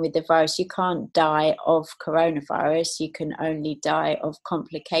understanding with the virus, you can't die of coronavirus. You can only die of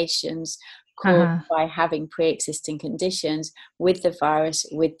complications caused by having pre-existing conditions with the virus,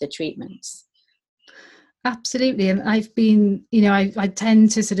 with the treatments. Absolutely. And I've been, I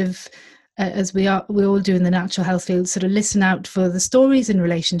tend to sort of, as we all do in the natural health field, sort of listen out for the stories in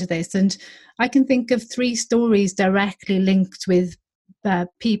relation to this. And I can think of 3 stories directly linked with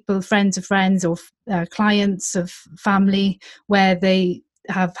people, friends of friends, or clients of family, where they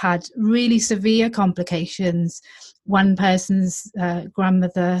have had really severe complications. One person's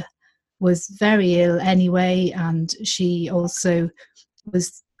grandmother was very ill anyway, and she also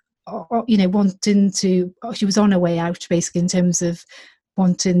was wanting to, she was on her way out basically in terms of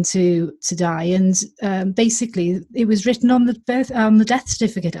wanting to die, and basically it was written on the death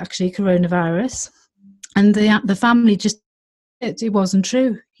certificate, actually, coronavirus, and the family just, it wasn't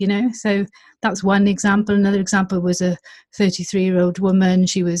true, so that's one example. Another example was a 33-year-old woman.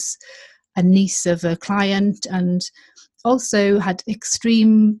 She was a niece of a client and also had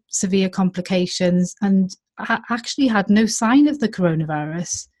extreme severe complications and actually had no sign of the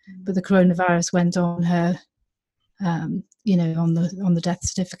coronavirus, but the coronavirus went on her, on the death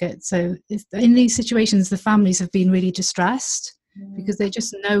certificate. So in these situations, the families have been really distressed because they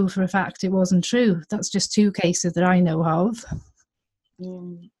just know for a fact it wasn't true. That's just 2 cases that I know of.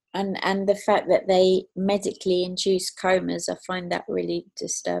 And the fact that they medically induce comas, I find that really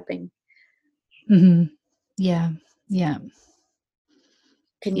disturbing. Mm-hmm. Yeah.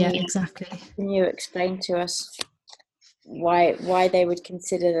 Exactly. Can you explain to us why they would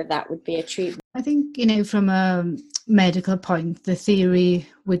consider that would be a treatment? I think, from a medical point, the theory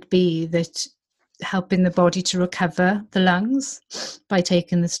would be that helping the body to recover the lungs by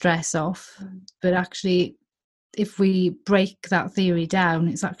taking the stress off. But actually, if we break that theory down,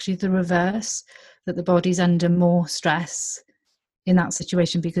 it's actually the reverse, that the body's under more stress in that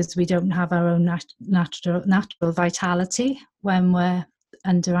situation because we don't have our own natural vitality when we're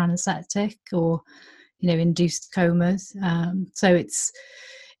under anaesthetic or induced comas. So it's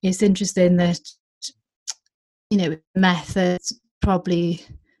interesting that methods probably,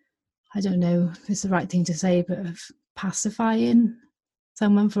 I don't know if it's the right thing to say, but of pacifying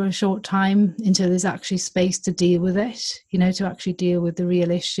someone for a short time until there's actually space to deal with it, to actually deal with the real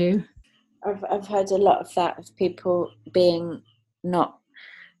issue. I've heard a lot of that, of people being not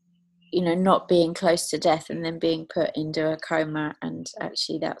being close to death and then being put into a coma, and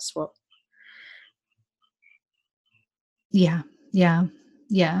actually that's what.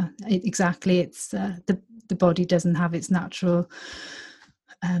 Exactly. It's the body doesn't have its natural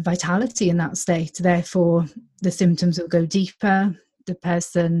vitality in that state, therefore the symptoms will go deeper. The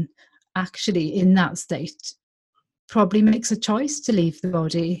person actually in that state probably makes a choice to leave the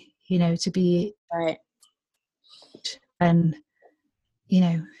body, to be right. And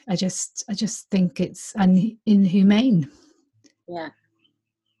I just think it's inhumane. Yeah.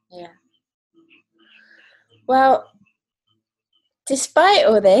 Well, despite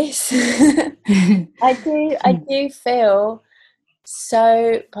all this, I do feel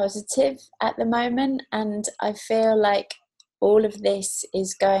so positive at the moment, and I feel like all of this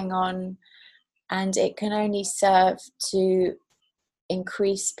is going on, and it can only serve to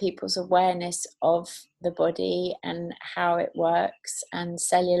increase people's awareness of the body and how it works, and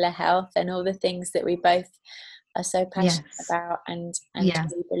cellular health, and all the things that we both are so passionate about and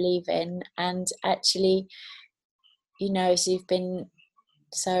really believe in. And actually, as you've been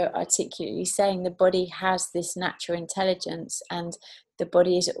so articulately saying, the body has this natural intelligence, and the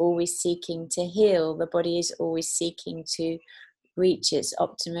body is always seeking to heal. The body is always seeking to reach its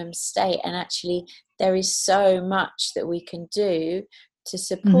optimum state, and actually there is so much that we can do to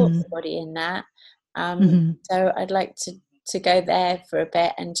support the body in that. So I'd like to go there for a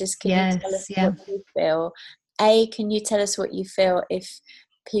bit, and just can you tell us what you feel? Can you tell us what you feel if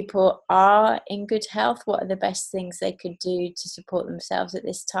people are in good health? What are the best things they could do to support themselves at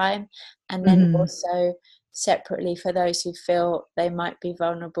this time? And then also separately, for those who feel they might be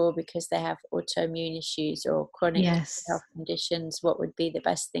vulnerable because they have autoimmune issues or chronic health conditions, what would be the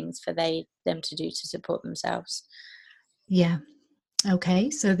best things for them to do to support themselves? Okay,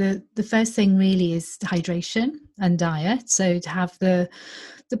 so the first thing really is hydration and diet. So to have the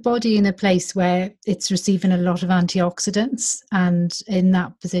body in a place where it's receiving a lot of antioxidants, and in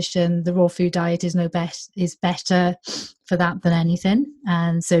that position, the raw food diet is better for that than anything.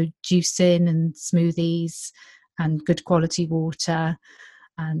 And so juicing and smoothies and good quality water,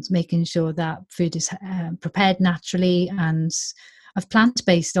 and making sure that food is prepared naturally and of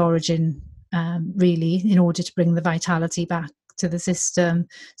plant-based origin, really, in order to bring the vitality back to the system.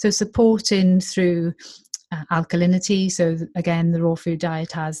 So supporting through alkalinity. So again, the raw food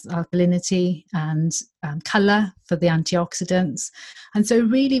diet has alkalinity and colour for the antioxidants. And so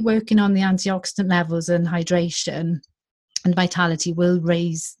really working on the antioxidant levels and hydration and vitality will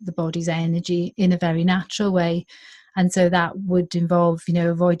raise the body's energy in a very natural way. And so that would involve,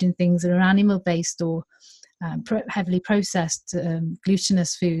 avoiding things that are animal based or heavily processed,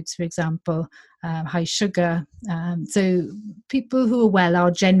 glutinous foods, for example, high sugar. So people who are well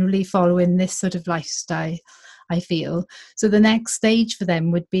are generally following this sort of lifestyle, I feel. So the next stage for them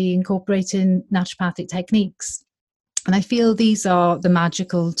would be incorporating naturopathic techniques. And I feel these are the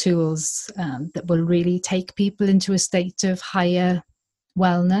magical tools that will really take people into a state of higher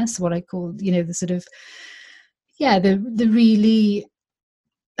wellness, what I call, the sort of, the really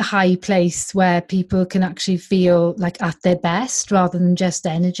high place where people can actually feel like at their best rather than just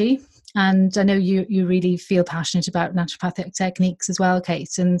energy. And I know you really feel passionate about naturopathic techniques as well,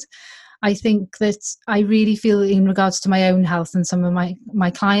 Kate. And I think that I really feel, in regards to my own health and some of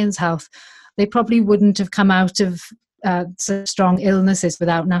my clients' health, they probably wouldn't have come out of such strong illnesses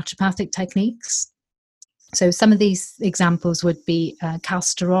without naturopathic techniques. So some of these examples would be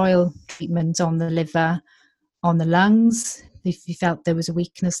castor oil treatment on the liver, on the lungs, if you felt there was a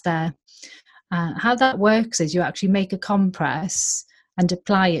weakness there. How that works is you actually make a compress and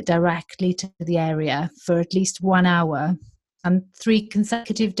apply it directly to the area for at least 1 hour, and 3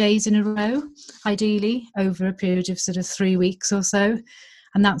 consecutive days in a row, ideally, over a period of sort of 3 weeks or so.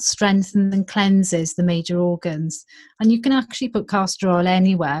 And that strengthens and cleanses the major organs. And you can actually put castor oil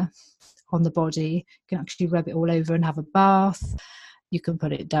anywhere on the body. You can actually rub it all over and have a bath. You can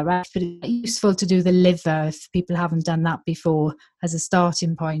put it direct, but it's useful to do the liver if people haven't done that before as a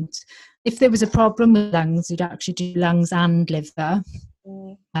starting point. If there was a problem with lungs, you'd actually do lungs and liver,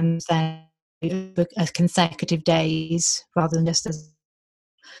 and then consecutive days rather than just as.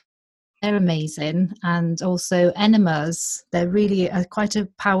 They're amazing. And also enemas, they're really quite a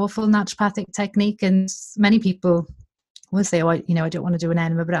powerful naturopathic technique, and many people will say, I don't want to do an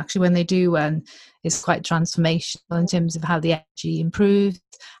enema, but actually when they do one, it's quite transformational in terms of how the energy improves,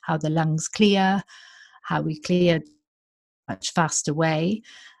 how the lungs clear, how we clear much faster way.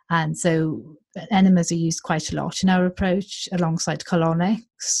 And so enemas are used quite a lot in our approach alongside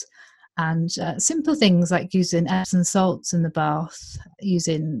colonics. And simple things like using Epsom salts in the bath,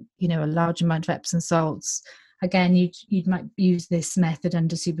 using, a large amount of Epsom salts. Again, you might use this method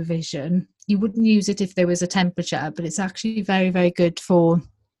under supervision. You wouldn't use it if there was a temperature, but it's actually very, very good for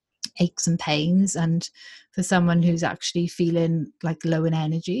aches and pains, and for someone who's actually feeling like low in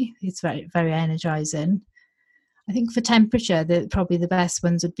energy. It's very, very energizing. I think for temperature, probably the best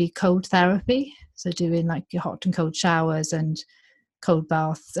ones would be cold therapy. So doing like your hot and cold showers and cold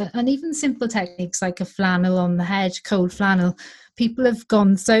baths, and even simple techniques like a flannel on the head, cold flannel. People have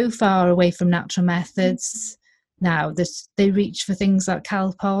gone so far away from natural methods now that they reach for things like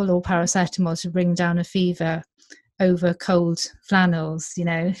Calpol or paracetamol to bring down a fever over cold flannels.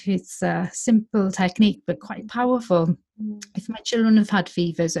 It's a simple technique but quite powerful. If my children have had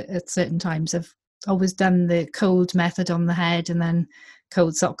fevers at certain times, I've always done the cold method on the head and then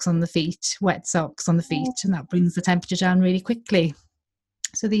cold socks on the feet, wet socks on the feet, and that brings the temperature down really quickly.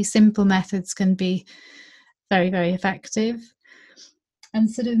 So these simple methods can be very, very effective. And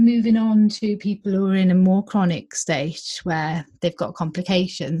sort of moving on to people who are in a more chronic state where they've got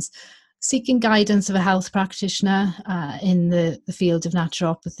complications, seeking guidance of a health practitioner in the field of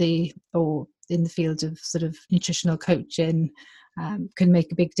naturopathy or in the field of sort of nutritional coaching can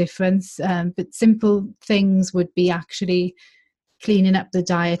make a big difference. But simple things would be actually cleaning up the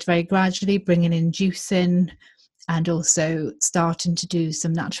diet very gradually, bringing in juicing, and also starting to do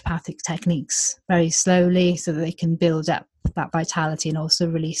some naturopathic techniques very slowly so that they can build up that vitality and also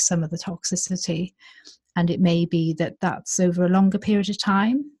release some of the toxicity. And it may be that that's over a longer period of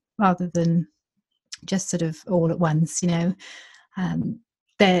time rather than just sort of all at once, you know.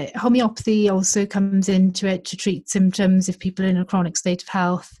 The homeopathy also comes into it to treat symptoms if people are in a chronic state of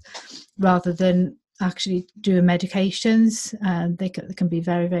health rather than actually doing medications. They can be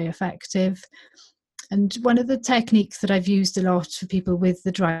very, very effective. And one of the techniques that I've used a lot for people with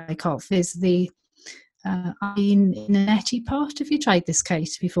the dry cough is the in a neti pot. Have you tried this,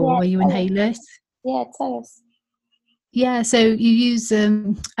 Kate, before, where you inhale it? Yeah, tell us. Yeah, so you use a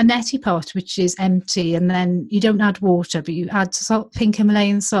neti pot, which is empty, and then you don't add water, but you add salt, pink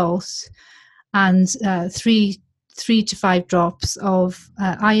Himalayan salt, and 3 to 5 drops of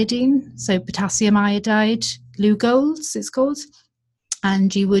iodine, so potassium iodide, Lugol's it's called.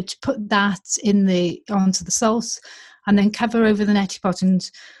 And you would put that onto the salt and then cover over the neti pot and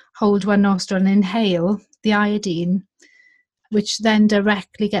hold one nostril and inhale the iodine, which then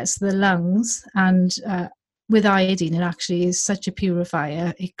directly gets to the lungs. And with iodine, it actually is such a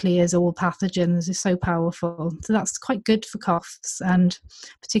purifier. It clears all pathogens. It's so powerful. So that's quite good for coughs, and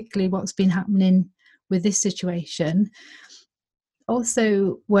particularly what's been happening with this situation.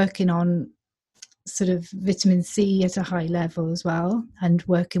 Also working on sort of vitamin C at a high level as well, and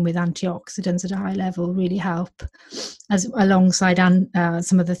working with antioxidants at a high level really help, as alongside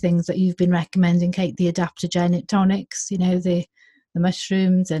some of the things that you've been recommending, Kate, the adaptogenic tonics, you know, the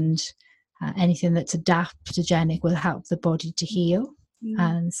mushrooms and anything that's adaptogenic will help the body to heal.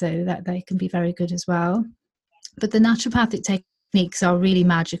 And so that they can be very good as well. But the naturopathic techniques are really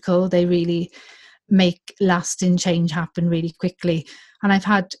magical. They really make lasting change happen really quickly. And I've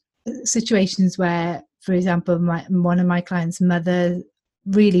had situations where, for example, one of my clients' mother,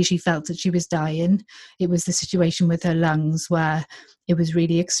 really she felt that she was dying. It was the situation with her lungs where it was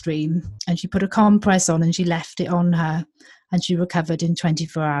really extreme, and she put a compress on and she left it on her and she recovered in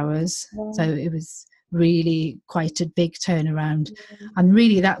 24 hours. So it was really quite a big turnaround. And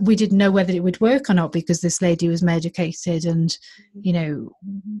really that we didn't know whether it would work or not, because this lady was medicated and, you know,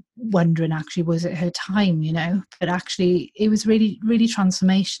 wondering actually was it her time, you know. But actually it was really, really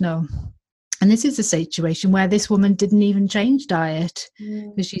transformational. And this is a situation where this woman didn't even change diet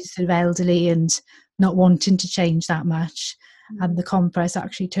because she's sort of elderly and not wanting to change that much. And the compress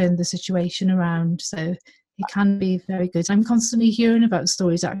actually turned the situation around. So it can be very good. I'm constantly hearing about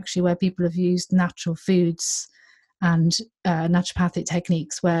stories actually where people have used natural foods and naturopathic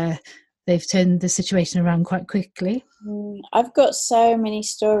techniques where they've turned the situation around quite quickly. I've got so many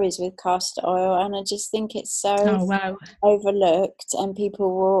stories with castor oil, and I just think it's so overlooked, and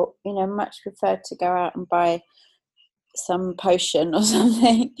people will, you know, much prefer to go out and buy some potion or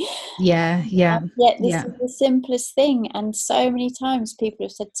something. Yeah. Yet this is the simplest thing, and so many times people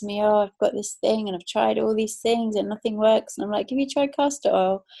have said to me, oh, I've got this thing and I've tried all these things and nothing works, and I'm like, have you tried castor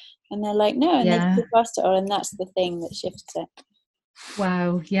oil? And they're like, no, and they do castor oil, and that's the thing that shifts it.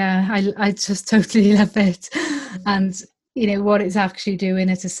 Wow, yeah, I just totally love it. And you know what it's actually doing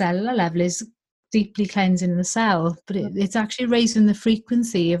at a cellular level is deeply cleansing the cell, but it's actually raising the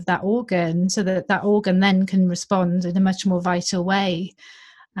frequency of that organ so that that organ then can respond in a much more vital way.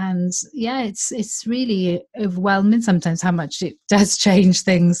 And yeah, it's really overwhelming sometimes how much it does change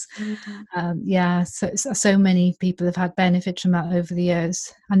things. So many people have had benefit from that over the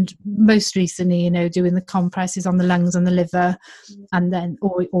years, and most recently, you know, doing the compresses on the lungs and the liver, and then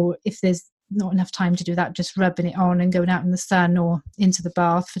or if there's not enough time to do that, just rubbing it on and going out in the sun or into the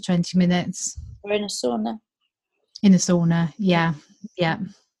bath for 20 minutes, or in a sauna. Yeah.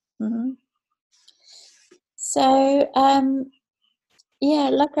 So yeah,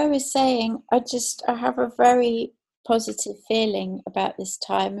 like I was saying, I have a very positive feeling about this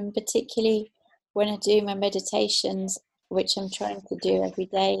time, and particularly when I do my meditations, which I'm trying to do every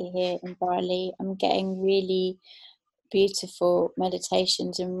day here in Bali. I'm getting really beautiful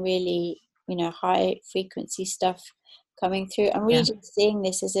meditations and really, you know, high frequency stuff coming through. I'm really just seeing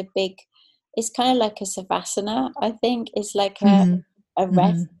this as it's kind of like a savasana, I think. It's like a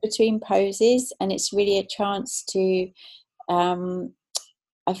rest between poses, and it's really a chance to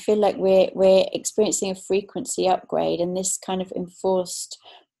I feel like we're experiencing a frequency upgrade, and this kind of enforced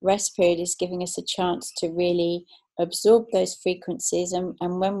rest period is giving us a chance to really absorb those frequencies, and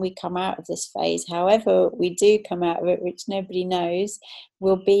when we come out of this phase, however we do come out of it, which nobody knows,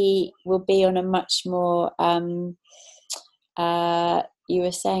 we'll be on a much more you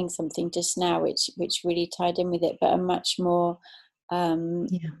were saying something just now which really tied in with it, but a much more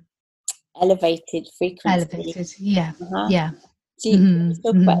elevated frequency. Elevated, yeah. Do you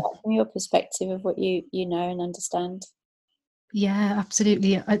talk about that from your perspective of what you know and understand? Yeah,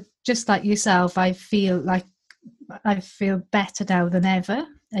 absolutely. Just like yourself, I feel better now than ever.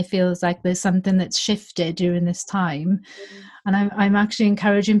 I feel like there's something that's shifted during this time, and I'm actually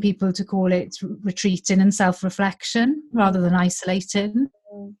encouraging people to call it retreating and self-reflection rather than isolating.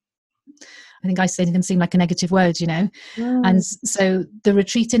 I think isolating can seem like a negative word, and so the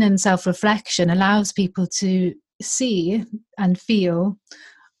retreating and self-reflection allows people to see and feel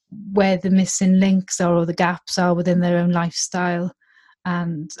where the missing links are or the gaps are within their own lifestyle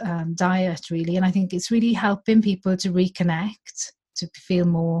and diet, really. And I think it's really helping people to reconnect, to feel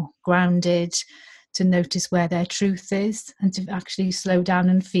more grounded, to notice where their truth is, and to actually slow down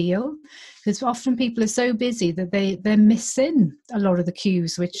and feel. Because often people are so busy that they're missing a lot of the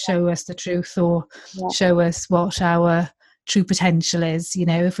cues which show us the truth or show us what our true potential is.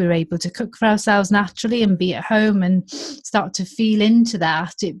 If we're able to cook for ourselves naturally and be at home and start to feel into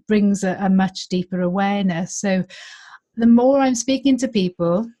that, it brings a much deeper awareness. So the more I'm speaking to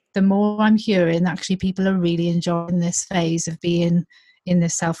people, the more I'm hearing actually people are really enjoying this phase of being in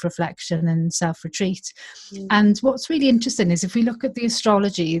this self-reflection and self-retreat. And what's really interesting is if we look at the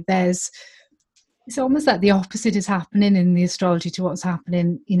astrology, it's almost like the opposite is happening in the astrology to what's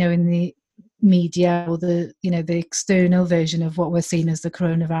happening, in the media or the external version of what we're seeing as the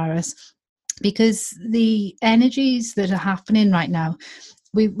coronavirus, because the energies that are happening right now,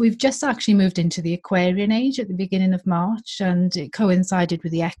 we've just actually moved into the Aquarian age at the beginning of March, and it coincided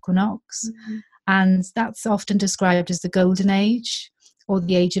with the equinox, and that's often described as the golden age or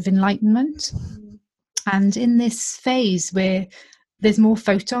the age of enlightenment. And in this phase where there's more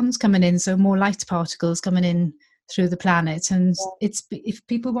photons coming in, so more light particles coming in through the planet, and it's, if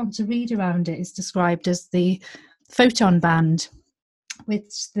people want to read around it, it's described as the photon band,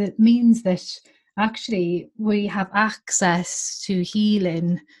 which that means that actually we have access to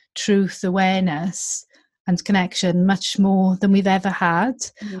healing, truth, awareness and connection much more than we've ever had.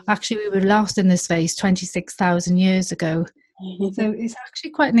 Actually, we were last in this phase 26,000 years ago. So it's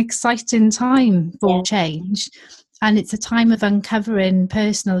actually quite an exciting time for change, and it's a time of uncovering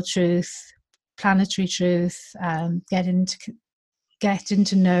personal truth, planetary truth, getting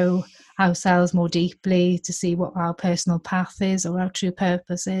to know ourselves more deeply, to see what our personal path is or our true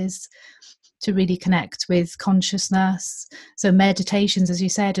purpose is, to really connect with consciousness. So meditations, as you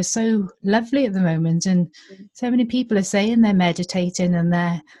said, are so lovely at the moment, and so many people are saying they're meditating, and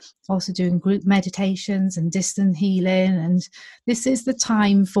they're also doing group meditations and distant healing. And this is the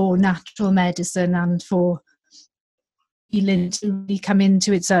time for natural medicine and for healing to really come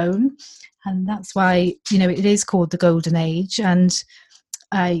into its own. And that's why, it is called the golden age. And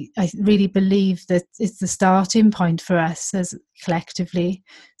I really believe that it's the starting point for us as collectively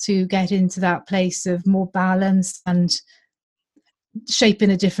to get into that place of more balance and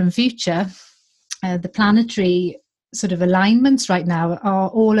shaping a different future. The planetary sort of alignments right now are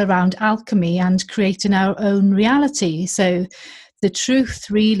all around alchemy and creating our own reality. So the truth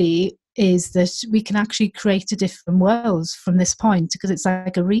really is that we can actually create a different world from this point, because it's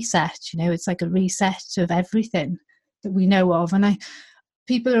like a reset, it's like a reset of everything that we know of. And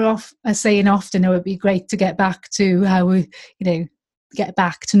people are saying often, it would be great to get back to how we, get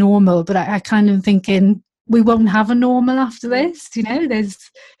back to normal. But I kind of thinking we won't have a normal after this.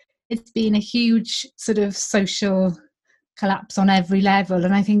 It's been a huge sort of social collapse on every level.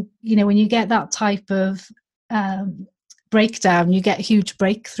 And I think, when you get that type of breakdown, you get huge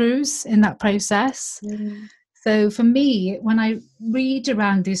breakthroughs in that process. So for me, when I read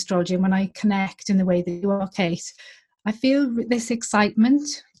around the astrology and when I connect in the way that you are, Kate, I feel this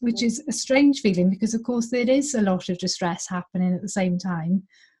excitement, which is a strange feeling because, of course, there is a lot of distress happening at the same time.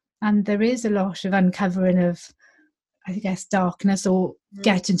 And there is a lot of uncovering of, I guess, darkness, or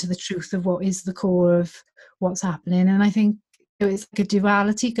getting to the truth of what is the core of what's happening. And I think it's like a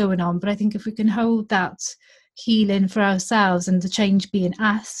duality going on. But I think if we can hold that healing for ourselves and the change being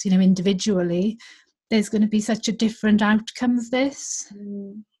us, individually, there's going to be such a different outcome of this.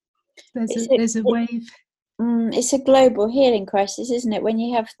 There's a wave. It's a global healing crisis, isn't it? When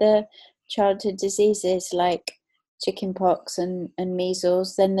you have the childhood diseases like chickenpox and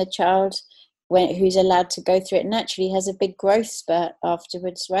measles, then the child who's allowed to go through it naturally has a big growth spurt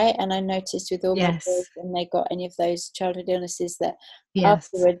afterwards, right? And I noticed with all my boys, when they got any of those childhood illnesses, that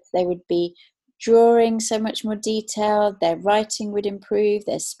afterwards they would be drawing so much more detail, their writing would improve,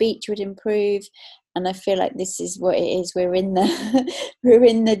 their speech would improve. And I feel like this is what it is. We're in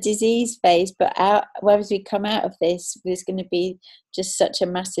the disease phase, but as we come out of this, there's going to be just such a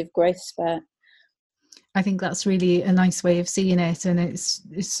massive growth spurt. I think that's really a nice way of seeing it, and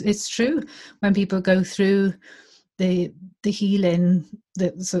it's true. When people go through the healing,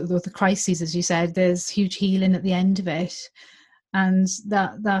 the crises, as you said, there's huge healing at the end of it, and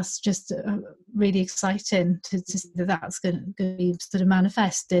that's just really exciting to see that's going to be sort of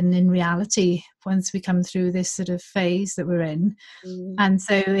manifesting in reality once we come through this sort of phase that we're in. And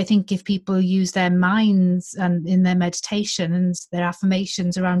so I think if people use their minds and in their meditation and their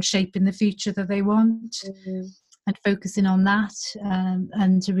affirmations around shaping the future that they want, and focusing on that,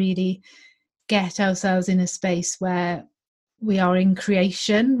 and to really get ourselves in a space where we are in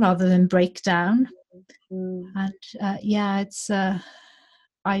creation rather than breakdown. And it's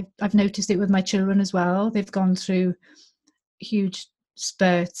I've noticed it with my children as well. They've gone through huge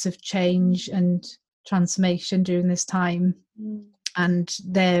spurts of change and transformation during this time, and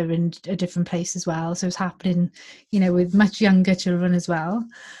they're in a different place as well. So it's happening, with much younger children as well,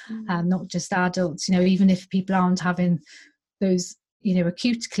 not just adults. Even if people aren't having those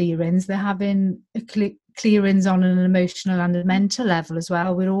acute clearings, they're having clearings on an emotional and a mental level as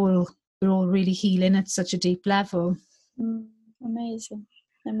well. We're all really healing at such a deep level. Amazing.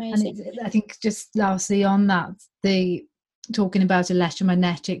 And I think just lastly on that, talking about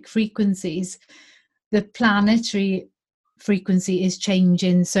electromagnetic frequencies, the planetary frequency is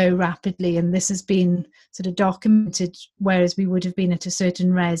changing so rapidly, and this has been sort of documented. Whereas we would have been at a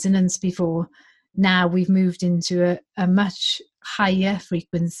certain resonance before, now we've moved into a much higher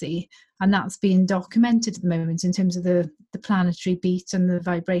frequency, and that's being documented at the moment in terms of the planetary beat and the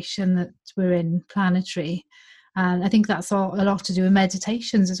vibration that we're in planetary. And I think that's a lot to do with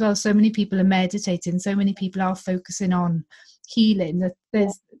meditations as well. So many people are meditating, so many people are focusing on healing, that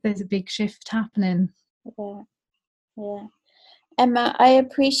there's a big shift happening. Yeah. Emma, I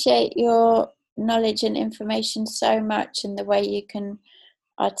appreciate your knowledge and information so much, and the way you can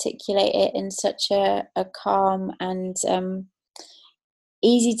articulate it in such a calm and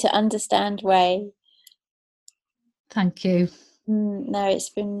easy to understand way. Thank you. No, it's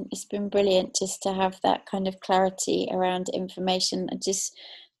been brilliant just to have that kind of clarity around information. And just,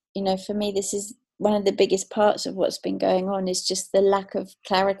 for me, this is one of the biggest parts of what's been going on, is just the lack of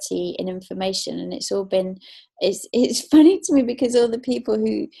clarity in information. And it's funny to me, because all the people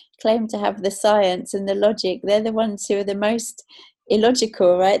who claim to have the science and the logic, they're the ones who are the most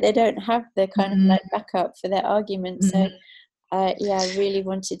illogical, right? They don't have the kind of like backup for their argument. So I really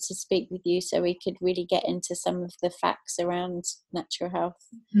wanted to speak with you so we could really get into some of the facts around natural health.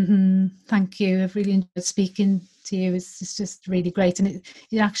 Thank you. I've really enjoyed speaking to you. It's just really great, and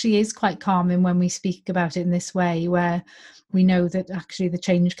it actually is quite calming when we speak about it in this way, where we know that actually the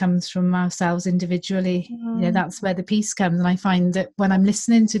change comes from ourselves individually. That's where the peace comes. And I find that when I'm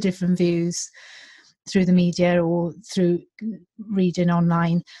listening to different views through the media or through reading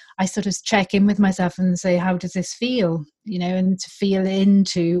online, I sort of check in with myself and say, how does this feel? And to feel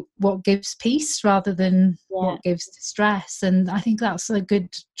into what gives peace rather than what gives distress. And I think that's a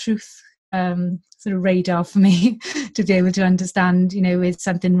good truth sort of radar for me to be able to understand, is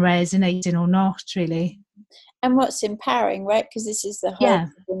something resonating or not, really. And what's empowering, right? Because this is the whole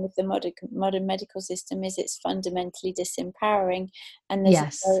thing with the modern medical system, is it's fundamentally disempowering, and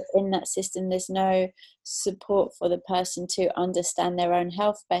in that system there's no support for the person to understand their own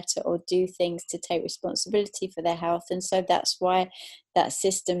health better or do things to take responsibility for their health. And so that's why that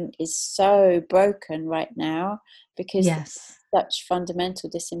system is so broken right now, because there's such fundamental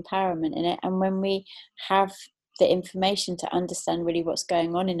disempowerment in it. And when we have the information to understand really what's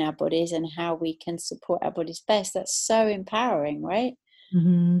going on in our bodies and how we can support our bodies best, that's so empowering, right?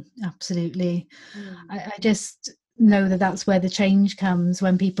 Absolutely. I just know that that's where the change comes,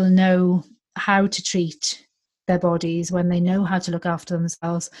 when people know how to treat their bodies, when they know how to look after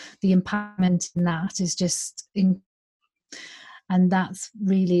themselves. The empowerment in that is just and that's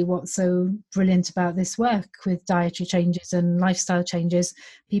really what's so brilliant about this work with dietary changes and lifestyle changes.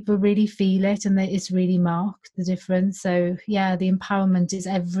 People really feel it, and it's really marked the difference. So the empowerment is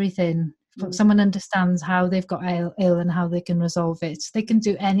everything. If someone understands how they've got ill and how they can resolve it, they can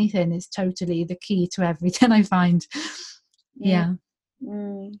do anything. It's totally the key to everything, I find. Brilliant.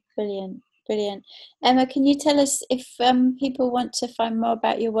 Emma, can you tell us if people want to find more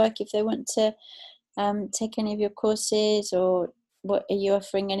about your work, if they want to take any of your courses, or what are you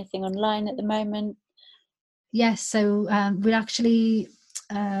offering anything online at the moment? Yes, so we're actually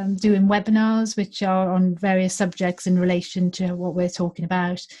doing webinars which are on various subjects in relation to what we're talking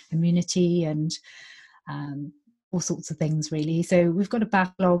about, immunity and all sorts of things really. So we've got a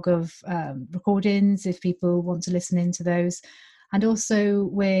backlog of recordings if people want to listen into those. And also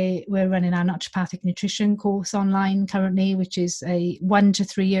we're running our Naturopathic Nutrition course online currently, which is a 1 to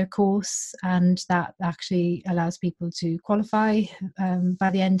 3 year course, and that actually allows people to qualify by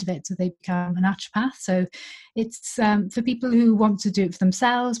the end of it, so they become a naturopath. So it's for people who want to do it for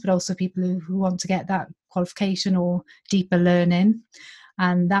themselves, but also people who want to get that qualification or deeper learning.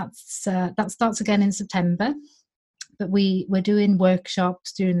 And that starts again in September. But we're doing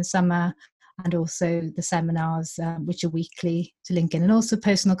workshops during the summer, and also the seminars, which are weekly, to link in, and also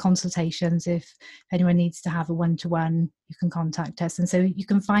personal consultations. If anyone needs to have a one-to-one, you can contact us. And so you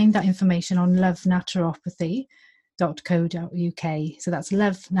can find that information on lovenaturopathy.co.uk. So that's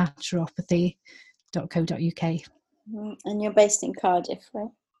lovenaturopathy.co.uk. And you're based in Cardiff,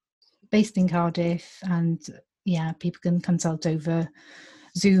 right? Based in Cardiff, and yeah, people can consult over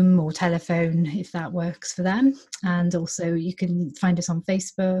Zoom or telephone if that works for them. And also you can find us on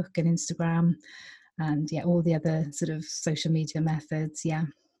Facebook and Instagram, and all the other sort of social media methods.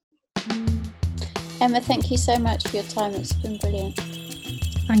 Emma, thank you so much for your time. It's been brilliant.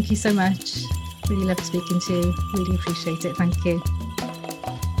 Thank you so much. Really love speaking to you. Really appreciate it. Thank you.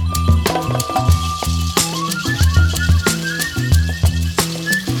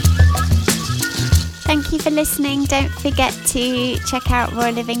 Thank you for listening. Don't forget to check out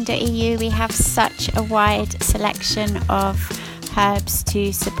rawliving.eu. We have such a wide selection of herbs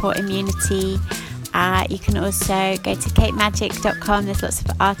to support immunity. You can also go to capemagic.com. There's lots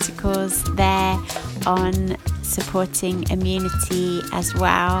of articles there on supporting immunity as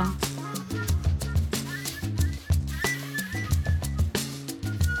well.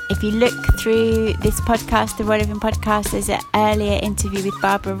 If you look through this podcast, the Raw Living podcast, there's an earlier interview with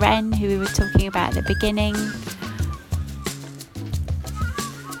Barbara Wren, who we were talking about at the beginning.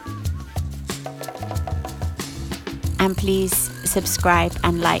 And please subscribe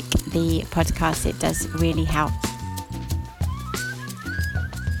and like the podcast. It does really help.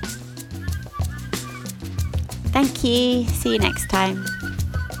 Thank you. See you next time.